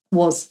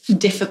was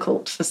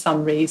difficult for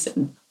some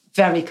reason,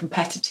 very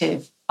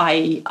competitive,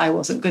 i.e. I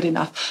wasn't good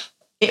enough.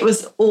 It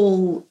was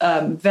all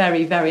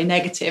very, very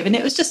negative. And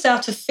it was just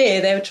out of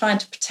fear. They were trying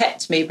to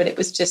protect me, but it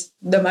was just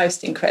the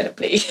most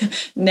incredibly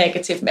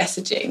negative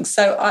messaging.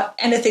 So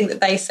anything that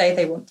they say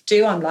they want to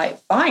do, I'm like,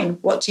 fine,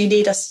 what do you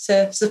need us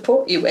to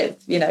support you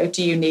with?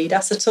 Do you need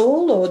us at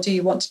all? Or do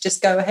you want to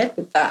just go ahead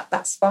with that?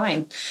 That's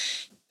fine.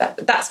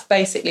 That's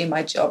basically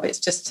my job. It's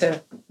just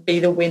to be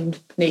the wind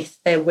beneath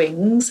their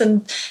wings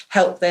and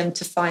help them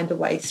to find a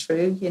way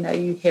through.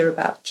 You hear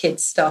about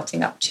kids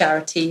starting up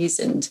charities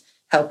and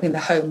helping the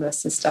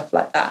homeless and stuff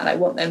like that. And I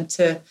want them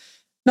to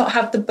not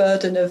have the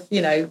burden of,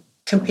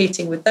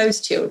 competing with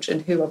those children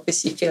who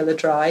obviously feel a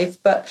drive,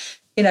 but,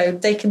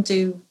 they can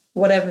do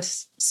whatever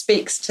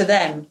speaks to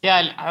them.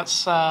 Yeah,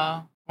 that's,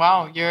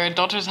 wow, your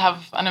daughters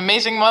have an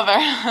amazing mother,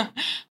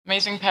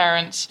 amazing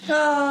parents.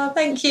 Oh,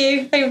 thank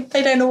you.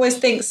 They don't always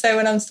think so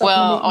when I'm stopping.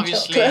 Well,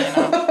 obviously,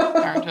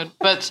 parenthood.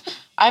 But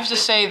I have to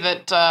say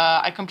that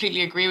I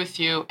completely agree with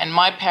you. And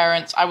my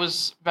parents, I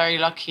was very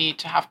lucky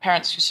to have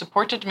parents who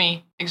supported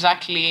me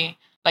exactly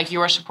like you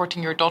are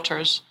supporting your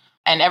daughters.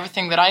 And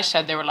everything that I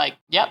said, they were like,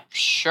 yep,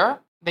 sure.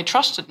 They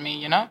trusted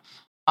me, When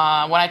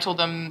I told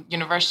them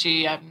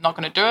university, I'm not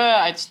going to do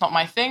it, it's not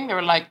my thing, they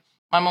were like,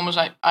 my mom was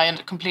like, I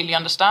completely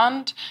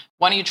understand.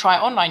 Why don't you try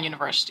online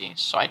university?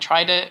 So I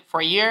tried it for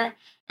a year.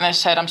 And I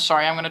said, I'm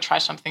sorry, I'm going to try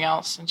something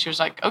else. And she was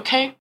like,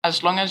 okay,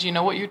 as long as you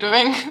know what you're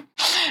doing.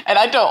 And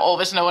I don't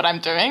always know what I'm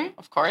doing,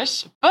 of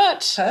course.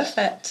 But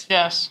perfect.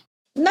 Yes.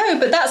 No,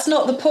 but that's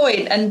not the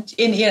point. And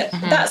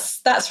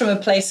that's from a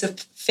place of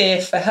fear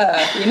for her.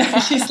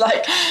 She's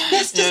like,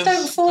 yes, just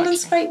don't fall and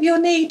scrape your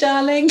knee,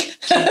 darling.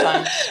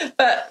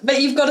 but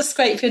you've got to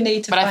scrape your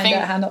knee to find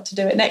out how not to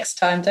do it next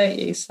time, don't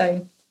you?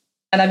 So.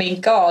 And I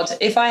mean, God,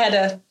 if I had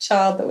a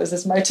child that was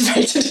as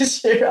motivated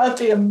as you, I'd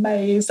be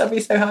amazed. I'd be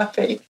so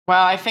happy.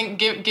 Well, I think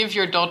give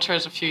your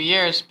daughters a few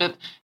years, but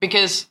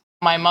because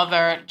my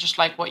mother, just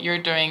like what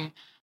you're doing,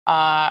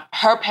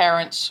 her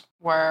parents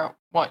were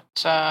what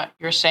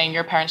you're saying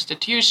your parents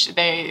did to you.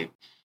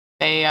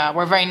 They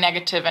were very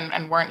negative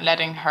and weren't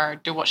letting her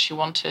do what she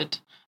wanted.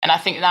 And I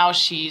think now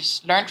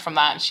she's learned from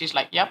that, and she's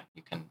like, yep,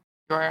 you can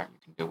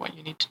do what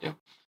you need to do.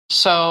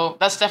 So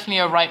that's definitely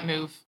a right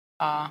move.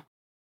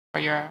 For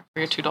your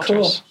two daughters.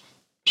 Cool.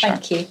 Sure.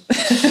 Thank you.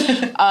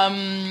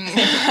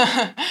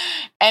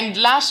 And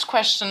last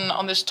question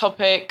on this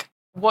topic,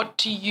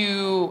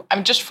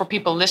 just for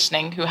people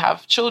listening who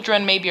have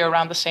children maybe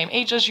around the same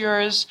age as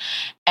yours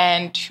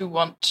and who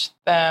want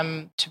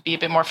them to be a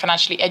bit more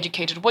financially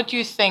educated, what do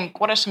you think,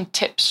 what are some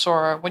tips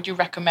or what do you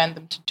recommend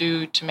them to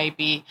do to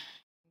maybe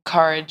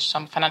encourage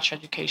some financial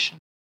education?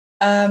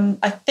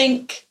 I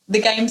think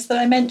the games that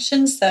I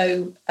mentioned,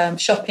 so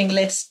Shopping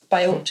List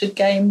by Orchard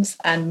Games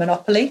and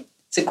Monopoly,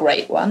 it's a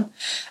great one.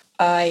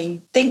 I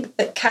think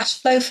that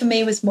cash flow for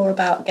me was more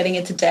about getting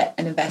into debt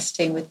and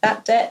investing with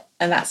that debt,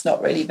 and that's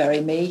not really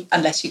very me,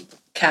 unless you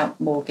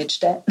count mortgage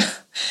debt.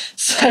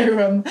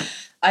 So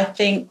I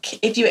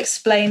think if you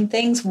explain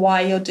things,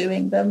 why you're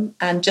doing them,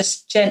 and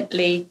just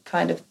gently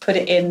kind of put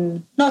it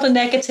in, not a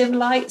negative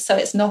light, so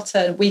it's not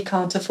we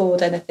can't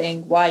afford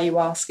anything, why are you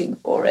asking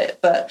for it?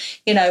 But,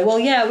 well,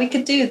 yeah, we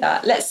could do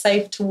that. Let's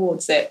save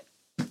towards it.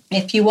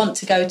 If you want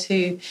to go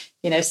to,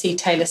 see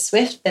Taylor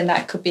Swift, then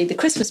that could be the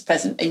Christmas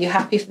present. Are you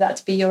happy for that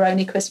to be your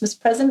only Christmas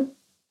present?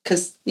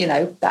 Because,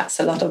 that's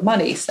a lot of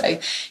money. So,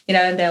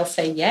 and they'll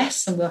say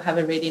yes, and we'll have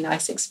a really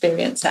nice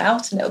experience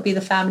out, and it'll be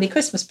the family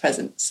Christmas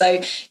present.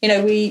 So,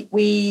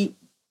 we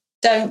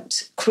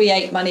don't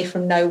create money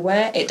from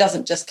nowhere. It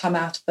doesn't just come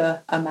out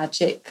of a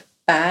magic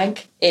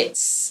bag.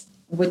 It's,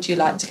 would you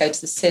like to go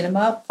to the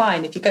cinema?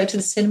 Fine. If you go to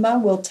the cinema,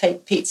 we'll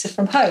take pizza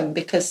from home,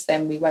 because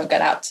then we won't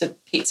get out to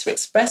Pizza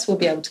Express. We'll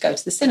be able to go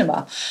to the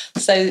cinema.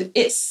 So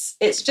it's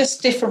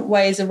just different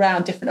ways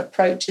around, different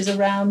approaches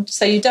around.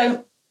 So you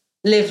don't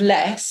live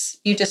less,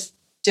 you just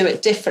do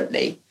it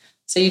differently.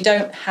 So you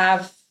don't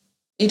have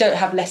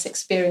less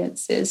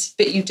experiences,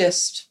 but you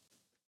just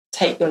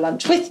take your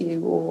lunch with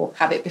you, or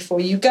have it before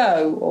you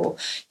go, or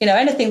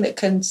anything that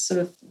can sort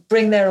of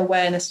bring their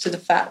awareness to the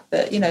fact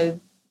that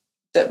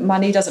that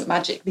money doesn't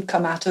magically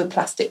come out of a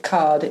plastic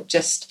card. It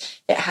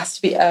has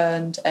to be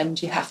earned,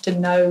 and you have to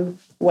know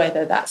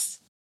whether that's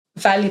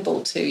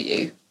valuable to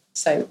you.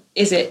 So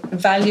is it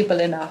valuable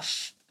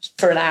enough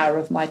for an hour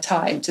of my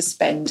time to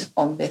spend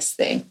on this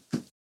thing?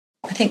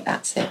 I think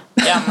that's it.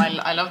 Yeah,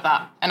 I love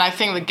that. And I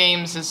think the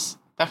games is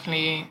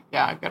definitely,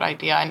 a good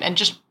idea. And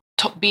just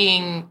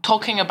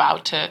talking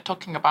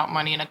about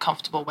money in a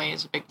comfortable way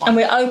is a big one. And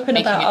we're open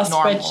about our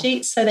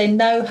spreadsheets, so they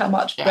know how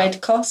much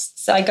bread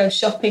costs. I go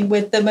shopping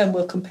with them and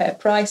we'll compare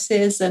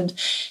prices, and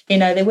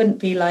they wouldn't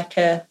be like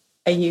a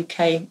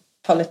UK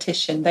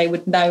politician. They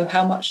would know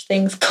how much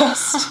things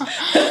cost.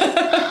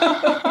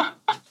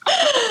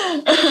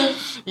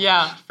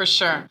 Yeah, for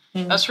sure.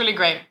 That's really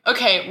great.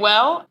 Okay,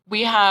 well,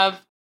 we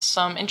have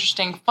some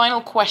interesting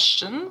final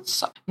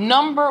questions.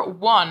 Number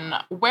 1,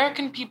 where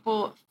can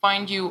people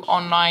find you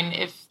online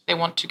if they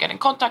want to get in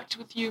contact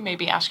with you,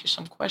 maybe ask you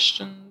some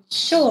questions?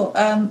 Sure.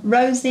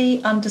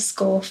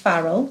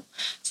 Rosie_Farrell.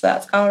 So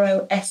that's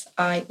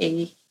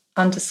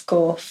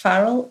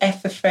ROSIE_Farrell,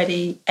 F for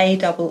Freddie,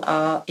 ARRELL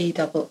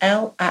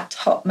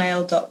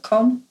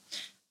 @hotmail.com.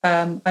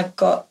 I've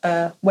got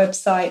a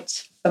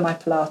website for my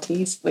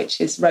Pilates, which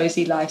is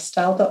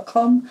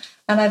rosielifestyle.com.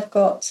 And I've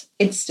got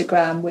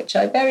Instagram, which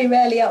I very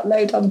rarely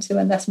upload onto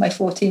unless my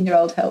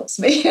 14-year-old helps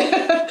me,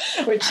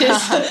 which is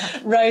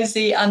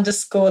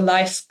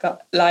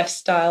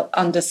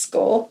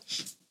Rosie_lifestyle_.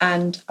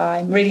 And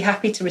I'm really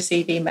happy to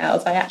receive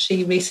emails. I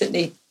actually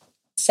recently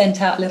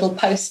sent out a little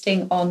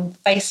posting on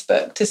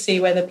Facebook to see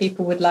whether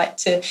people would like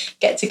to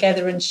get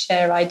together and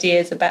share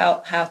ideas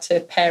about how to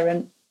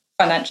parent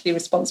financially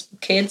responsible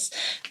kids.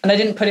 And I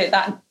didn't put it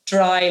that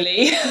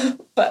dryly,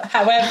 but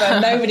however,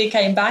 nobody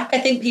came back. I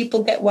think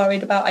people get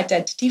worried about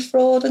identity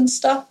fraud and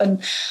stuff. And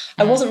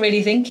I wasn't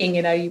really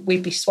thinking,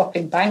 we'd be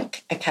swapping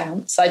bank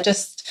accounts. I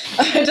just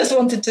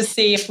wanted to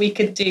see if we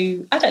could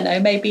do, I don't know,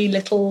 maybe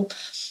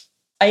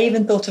I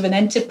even thought of an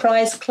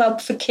enterprise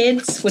club for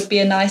kids would be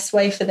a nice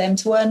way for them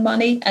to earn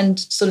money and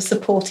sort of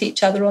support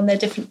each other on their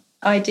different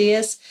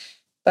ideas.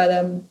 But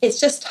it's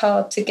just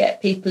hard to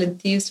get people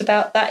enthused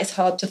about that. It's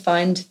hard to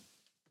find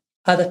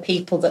other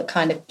people that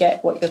kind of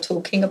get what you're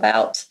talking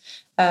about.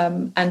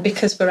 And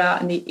because we're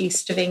out in the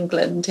east of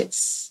England,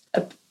 it's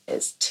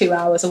 2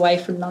 hours away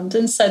from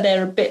London, so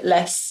they're a bit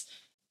less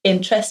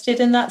interested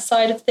in that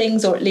side of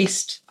things, or at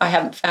least I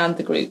haven't found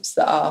the groups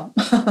that are.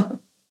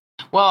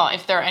 Well,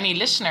 if there are any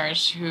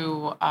listeners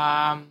who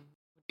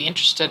would be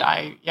interested,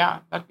 I'm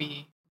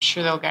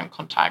sure they'll get in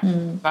contact.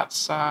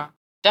 That's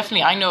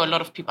definitely, I know a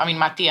lot of people. I mean,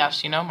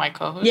 Matthias, my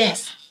co-host.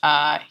 Yes.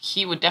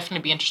 He would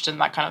definitely be interested in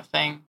that kind of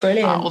thing.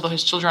 Brilliant. Although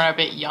his children are a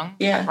bit young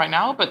right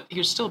now, but he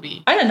would still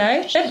be. I don't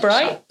know. They're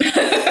bright.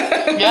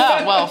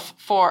 Yeah, well,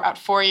 4 and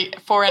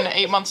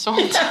 8 months old.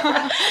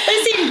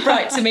 They seem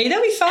bright to me.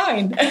 They'll be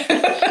fine.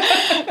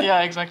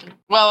 Yeah, exactly.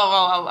 Well,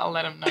 I'll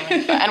let him know.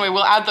 But anyway,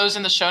 we'll add those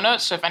in the show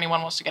notes, so if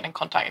anyone wants to get in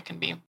contact, it can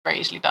be very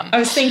easily done. I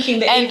was thinking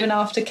that even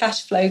after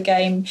Cashflow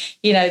Game,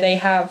 they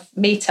have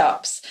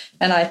meetups,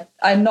 and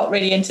I'm not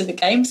really into the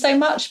game so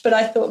much, but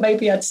I thought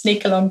maybe I'd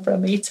sneak along for a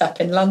meetup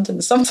in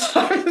London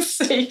sometime and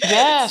see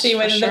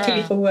whether the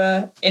people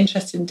were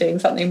interested in doing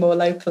something more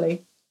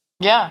locally.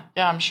 Yeah,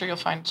 I'm sure you'll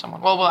find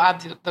someone. Well, we'll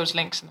add those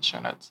links in the show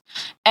notes.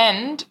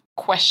 And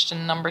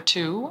question number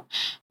 2,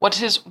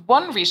 what is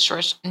one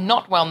resource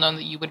not well known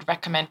that you would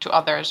recommend to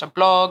others? A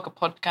blog, a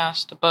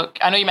podcast, a book?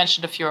 I know you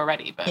mentioned a few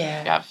already, but you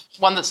have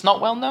one that's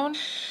not well known?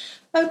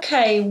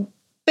 Okay,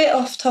 bit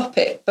off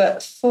topic,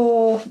 but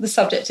for the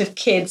subject of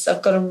kids,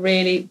 I've got a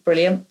really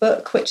brilliant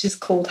book, which is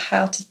called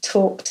How to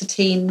Talk to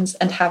Teens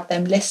and Have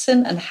Them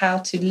Listen, and How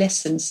to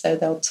Listen So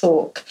They'll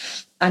Talk.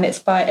 And it's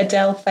by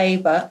Adele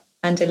Faber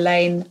and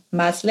Elaine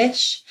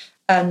Maslish,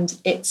 and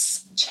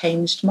it's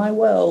changed my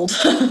world.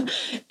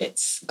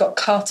 It's got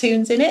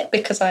cartoons in it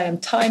because I am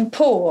time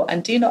poor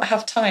and do not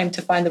have time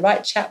to find the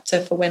right chapter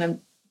for when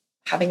I'm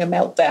having a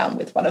meltdown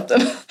with one of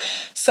them.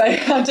 So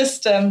I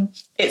just,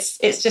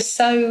 it's just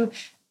so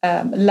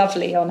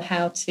lovely on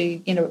how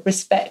to,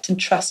 respect and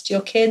trust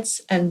your kids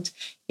and,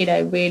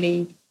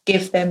 really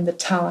give them the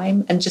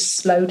time and just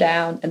slow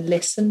down and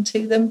listen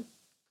to them.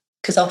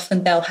 Because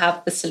often they'll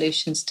have the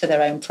solutions to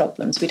their own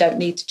problems. We don't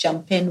need to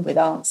jump in with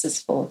answers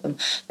for them.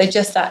 They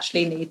just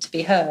actually need to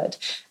be heard.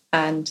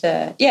 And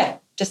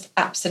just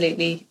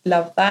absolutely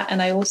love that.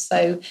 And I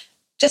also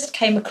just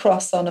came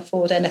across on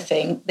Afford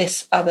Anything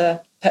this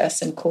other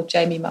person called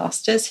Jamie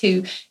Masters,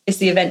 who is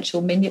the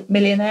eventual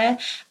millionaire.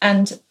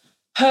 And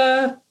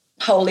her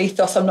whole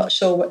ethos, I'm not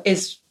sure,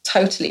 is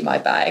totally my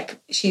bag.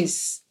 She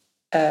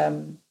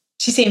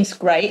seems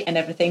great and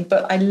everything,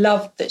 but I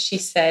loved that she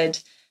said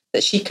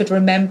that she could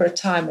remember a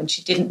time when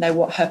she didn't know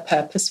what her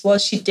purpose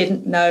was. She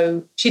didn't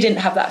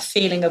have that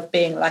feeling of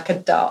being like a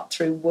dart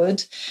through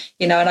wood,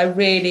 and I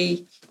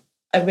really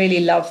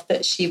love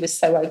that she was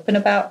so open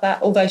about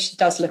that, although she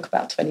does look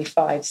about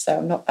 25, so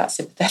I'm not that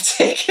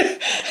sympathetic.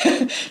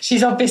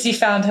 She's obviously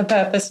found her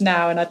purpose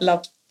now, and I'd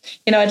love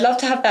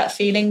to have that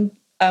feeling.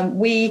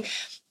 We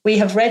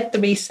have read the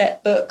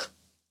Reset book.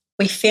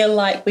 We feel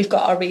like we've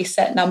got our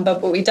reset number,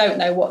 but we don't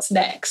know what's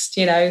next,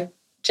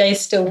 Jay's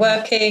still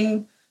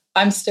working.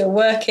 I'm still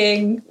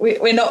working.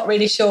 We're not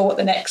really sure what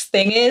the next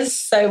thing is.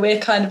 So we're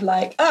kind of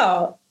like,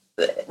 but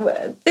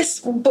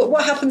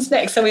what happens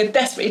next? So we're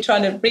desperately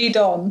trying to read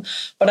on.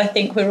 But I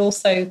think we're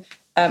also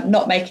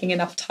not making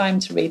enough time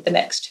to read the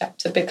next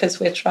chapter because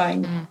we're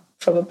trying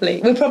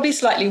we're probably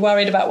slightly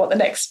worried about what the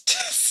next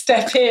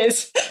step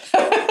is.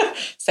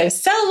 So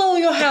sell all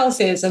your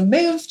houses and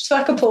move to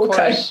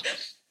Acapulco.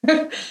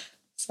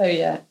 So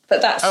yeah,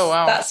 but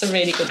that's a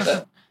really good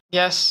book.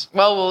 Yes.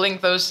 Well, we'll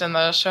link those in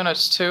the show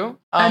notes too.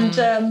 There's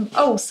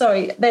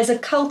a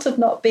cult of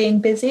not being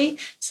busy.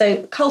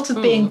 So cult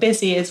of being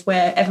busy is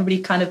where everybody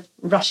kind of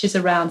rushes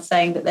around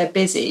saying that they're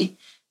busy.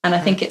 And I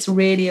think it's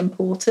really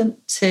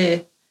important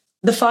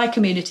the FI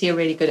community are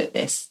really good at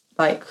this.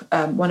 Like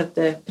one of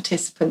the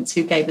participants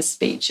who gave a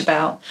speech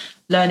about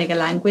learning a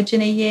language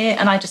in a year.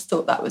 And I just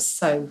thought that was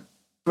so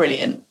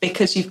brilliant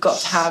because you've got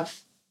to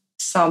have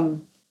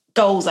some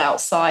goals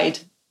outside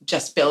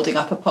just building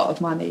up a pot of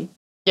money.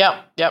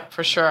 Yeah,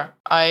 for sure.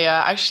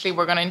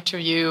 We're going to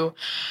interview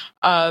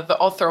the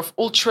author of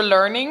Ultra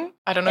Learning.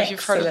 I don't know if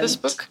you've heard of this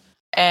book.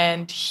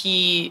 And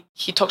he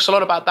talks a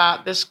lot about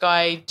that. This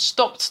guy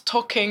stopped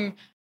talking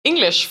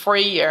English for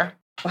a year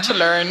to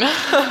learn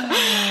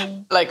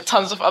like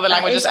tons of other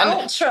languages.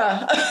 And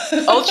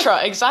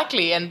ultra,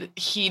 exactly. And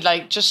he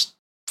just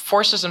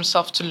forces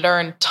himself to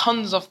learn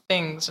tons of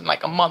things in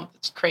like a month.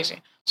 It's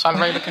crazy. So I'm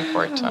very looking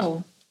forward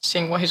to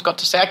seeing what he's got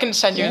to say. I can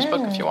send you his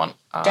book if you want.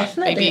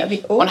 Definitely, maybe that'd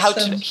be awesome. On how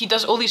he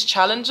does all these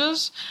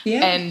challenges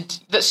and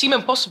that seem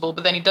impossible,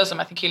 but then he does them.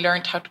 I think he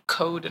learned how to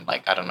code in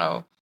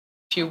a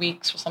few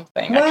weeks or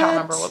something. What? I can't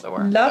remember what they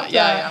were. Love that.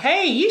 Yeah.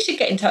 Hey, you should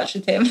get in touch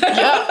with him.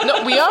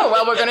 We are.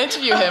 Well, we're going to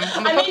interview him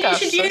on the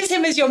podcast. You should use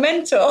him as your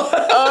mentor.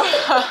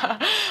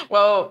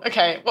 Well,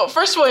 okay. Well,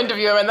 first we'll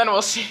interview him and then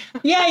we'll see.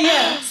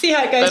 Yeah. See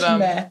how it goes from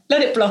there.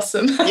 Let it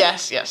blossom.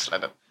 Yes.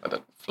 Let it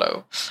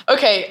flow.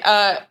 Okay.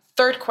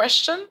 Third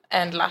question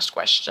and last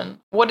question.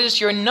 What is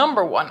your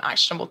number one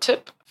actionable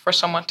tip for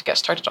someone to get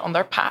started on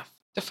their path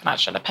to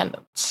financial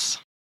independence?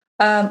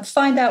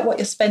 Find out what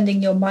you're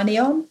spending your money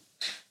on.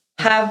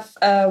 Have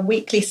a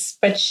weekly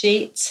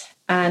spreadsheet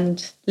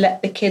and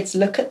let the kids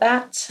look at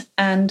that.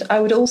 And I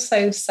would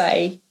also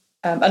say,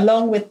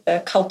 along with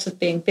the cult of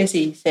being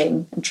busy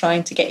thing and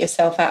trying to get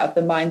yourself out of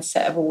the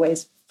mindset of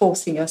always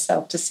forcing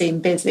yourself to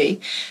seem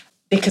busy,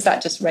 because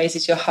that just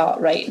raises your heart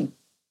rate and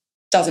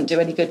doesn't do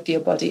any good for your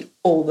body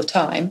all the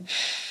time.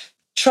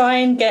 Try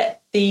and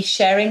get the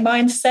sharing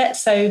mindset.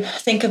 So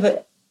think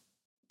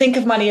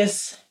of money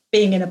as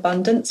being in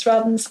abundance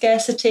rather than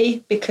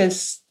scarcity,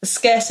 because the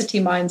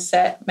scarcity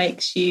mindset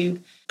makes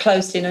you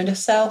closed in on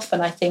yourself.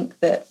 And I think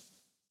that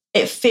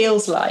it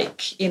feels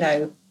like,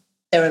 there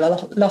are a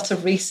lot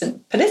of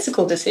recent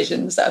political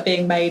decisions that are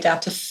being made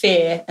out of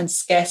fear and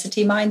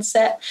scarcity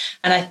mindset.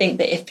 And I think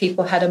that if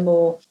people had a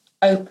more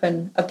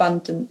open,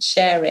 abundant,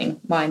 sharing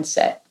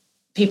mindset,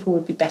 people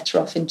would be better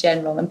off in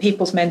general and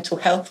people's mental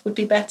health would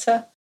be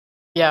better.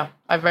 Yeah,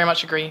 I very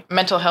much agree.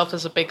 Mental health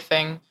is a big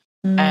thing.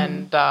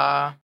 And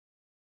I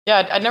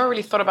never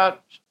really thought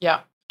about,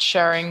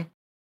 sharing.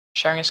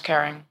 Sharing is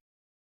caring.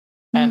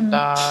 And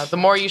the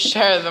more you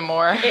share, the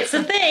more... It's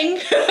a thing.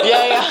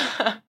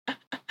 Yeah.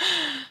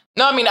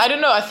 No, I mean, I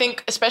don't know. I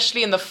think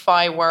especially in the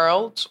FI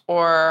world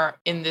or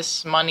in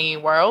this money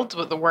world,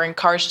 we're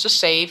encouraged to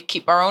save,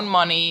 keep our own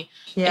money,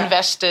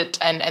 invest it,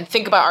 and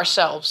think about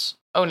ourselves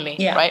only,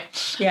 right?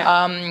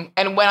 Yeah.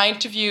 And when I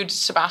interviewed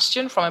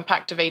Sebastian from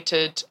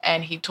Impactivated,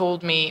 and he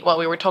told me,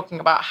 we were talking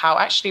about how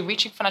actually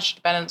reaching financial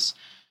independence,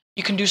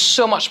 you can do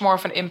so much more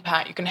of an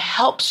impact. You can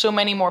help so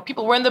many more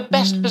people. We're in the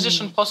best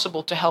position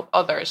possible to help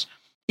others.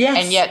 Yes.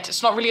 And yet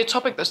it's not really a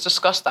topic that's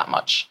discussed that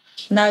much.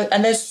 No,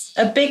 and there's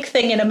a big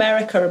thing in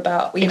America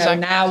about,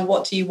 now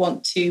what do you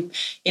want to,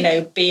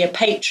 be a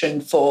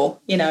patron for,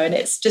 and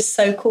it's just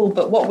so cool.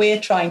 But what we're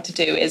trying to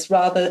do is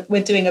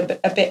we're doing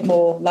a bit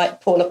more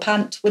like Paula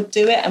Pant would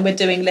do it, and we're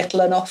doing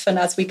little and often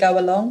as we go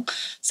along.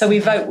 So we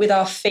vote with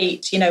our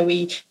feet,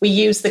 we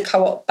use the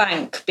Co-op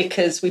Bank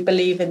because we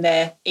believe in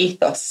their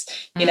ethos.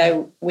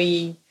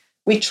 We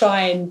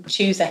try and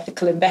choose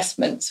ethical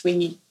investments.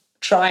 We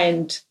try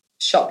and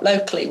shop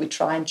locally, we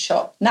try and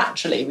shop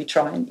naturally, we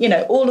try and,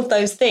 all of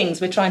those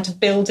things, we're trying to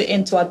build it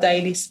into our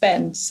daily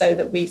spend so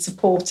that we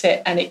support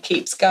it and it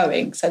keeps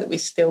going so that we've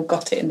still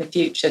got it in the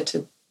future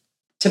to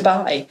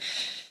buy.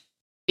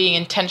 Being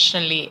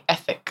intentionally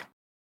ethic.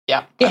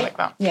 Yeah, I like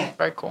that. Yeah.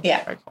 Very cool.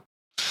 Yeah. Very cool.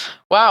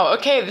 Wow,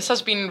 okay, this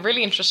has been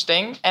really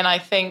interesting. And I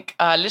think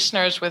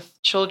listeners with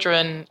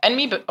children, and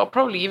me, but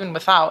probably even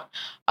without,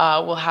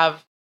 will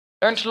have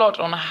learned a lot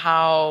on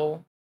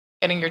how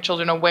getting your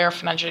children aware of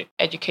financial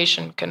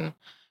education can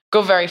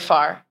go very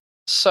far.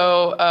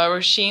 So,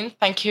 Roisin,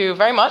 thank you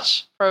very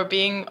much for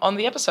being on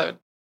the episode.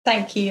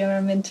 Thank you,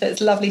 Araminta.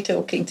 It's lovely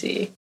talking to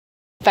you.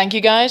 Thank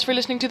you guys for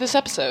listening to this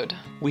episode.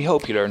 We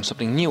hope you learned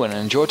something new and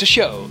enjoyed the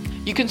show.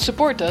 You can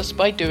support us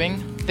by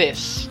doing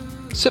this.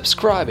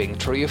 Subscribing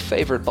through your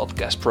favorite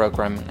podcast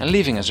program and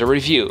leaving us a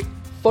review.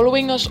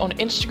 Following us on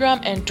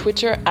Instagram and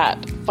Twitter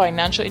at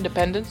Financial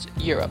Independence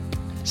Europe.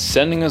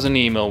 sending us an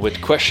email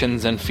with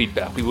questions and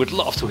feedback. We would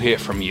love to hear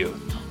from you.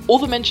 All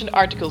the mentioned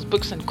articles,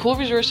 books and cool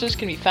resources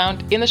can be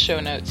found in the show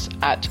notes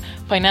at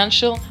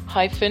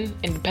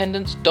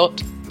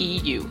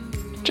financial-independence.eu.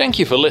 Thank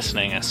you for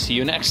listening and see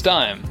you next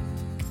time.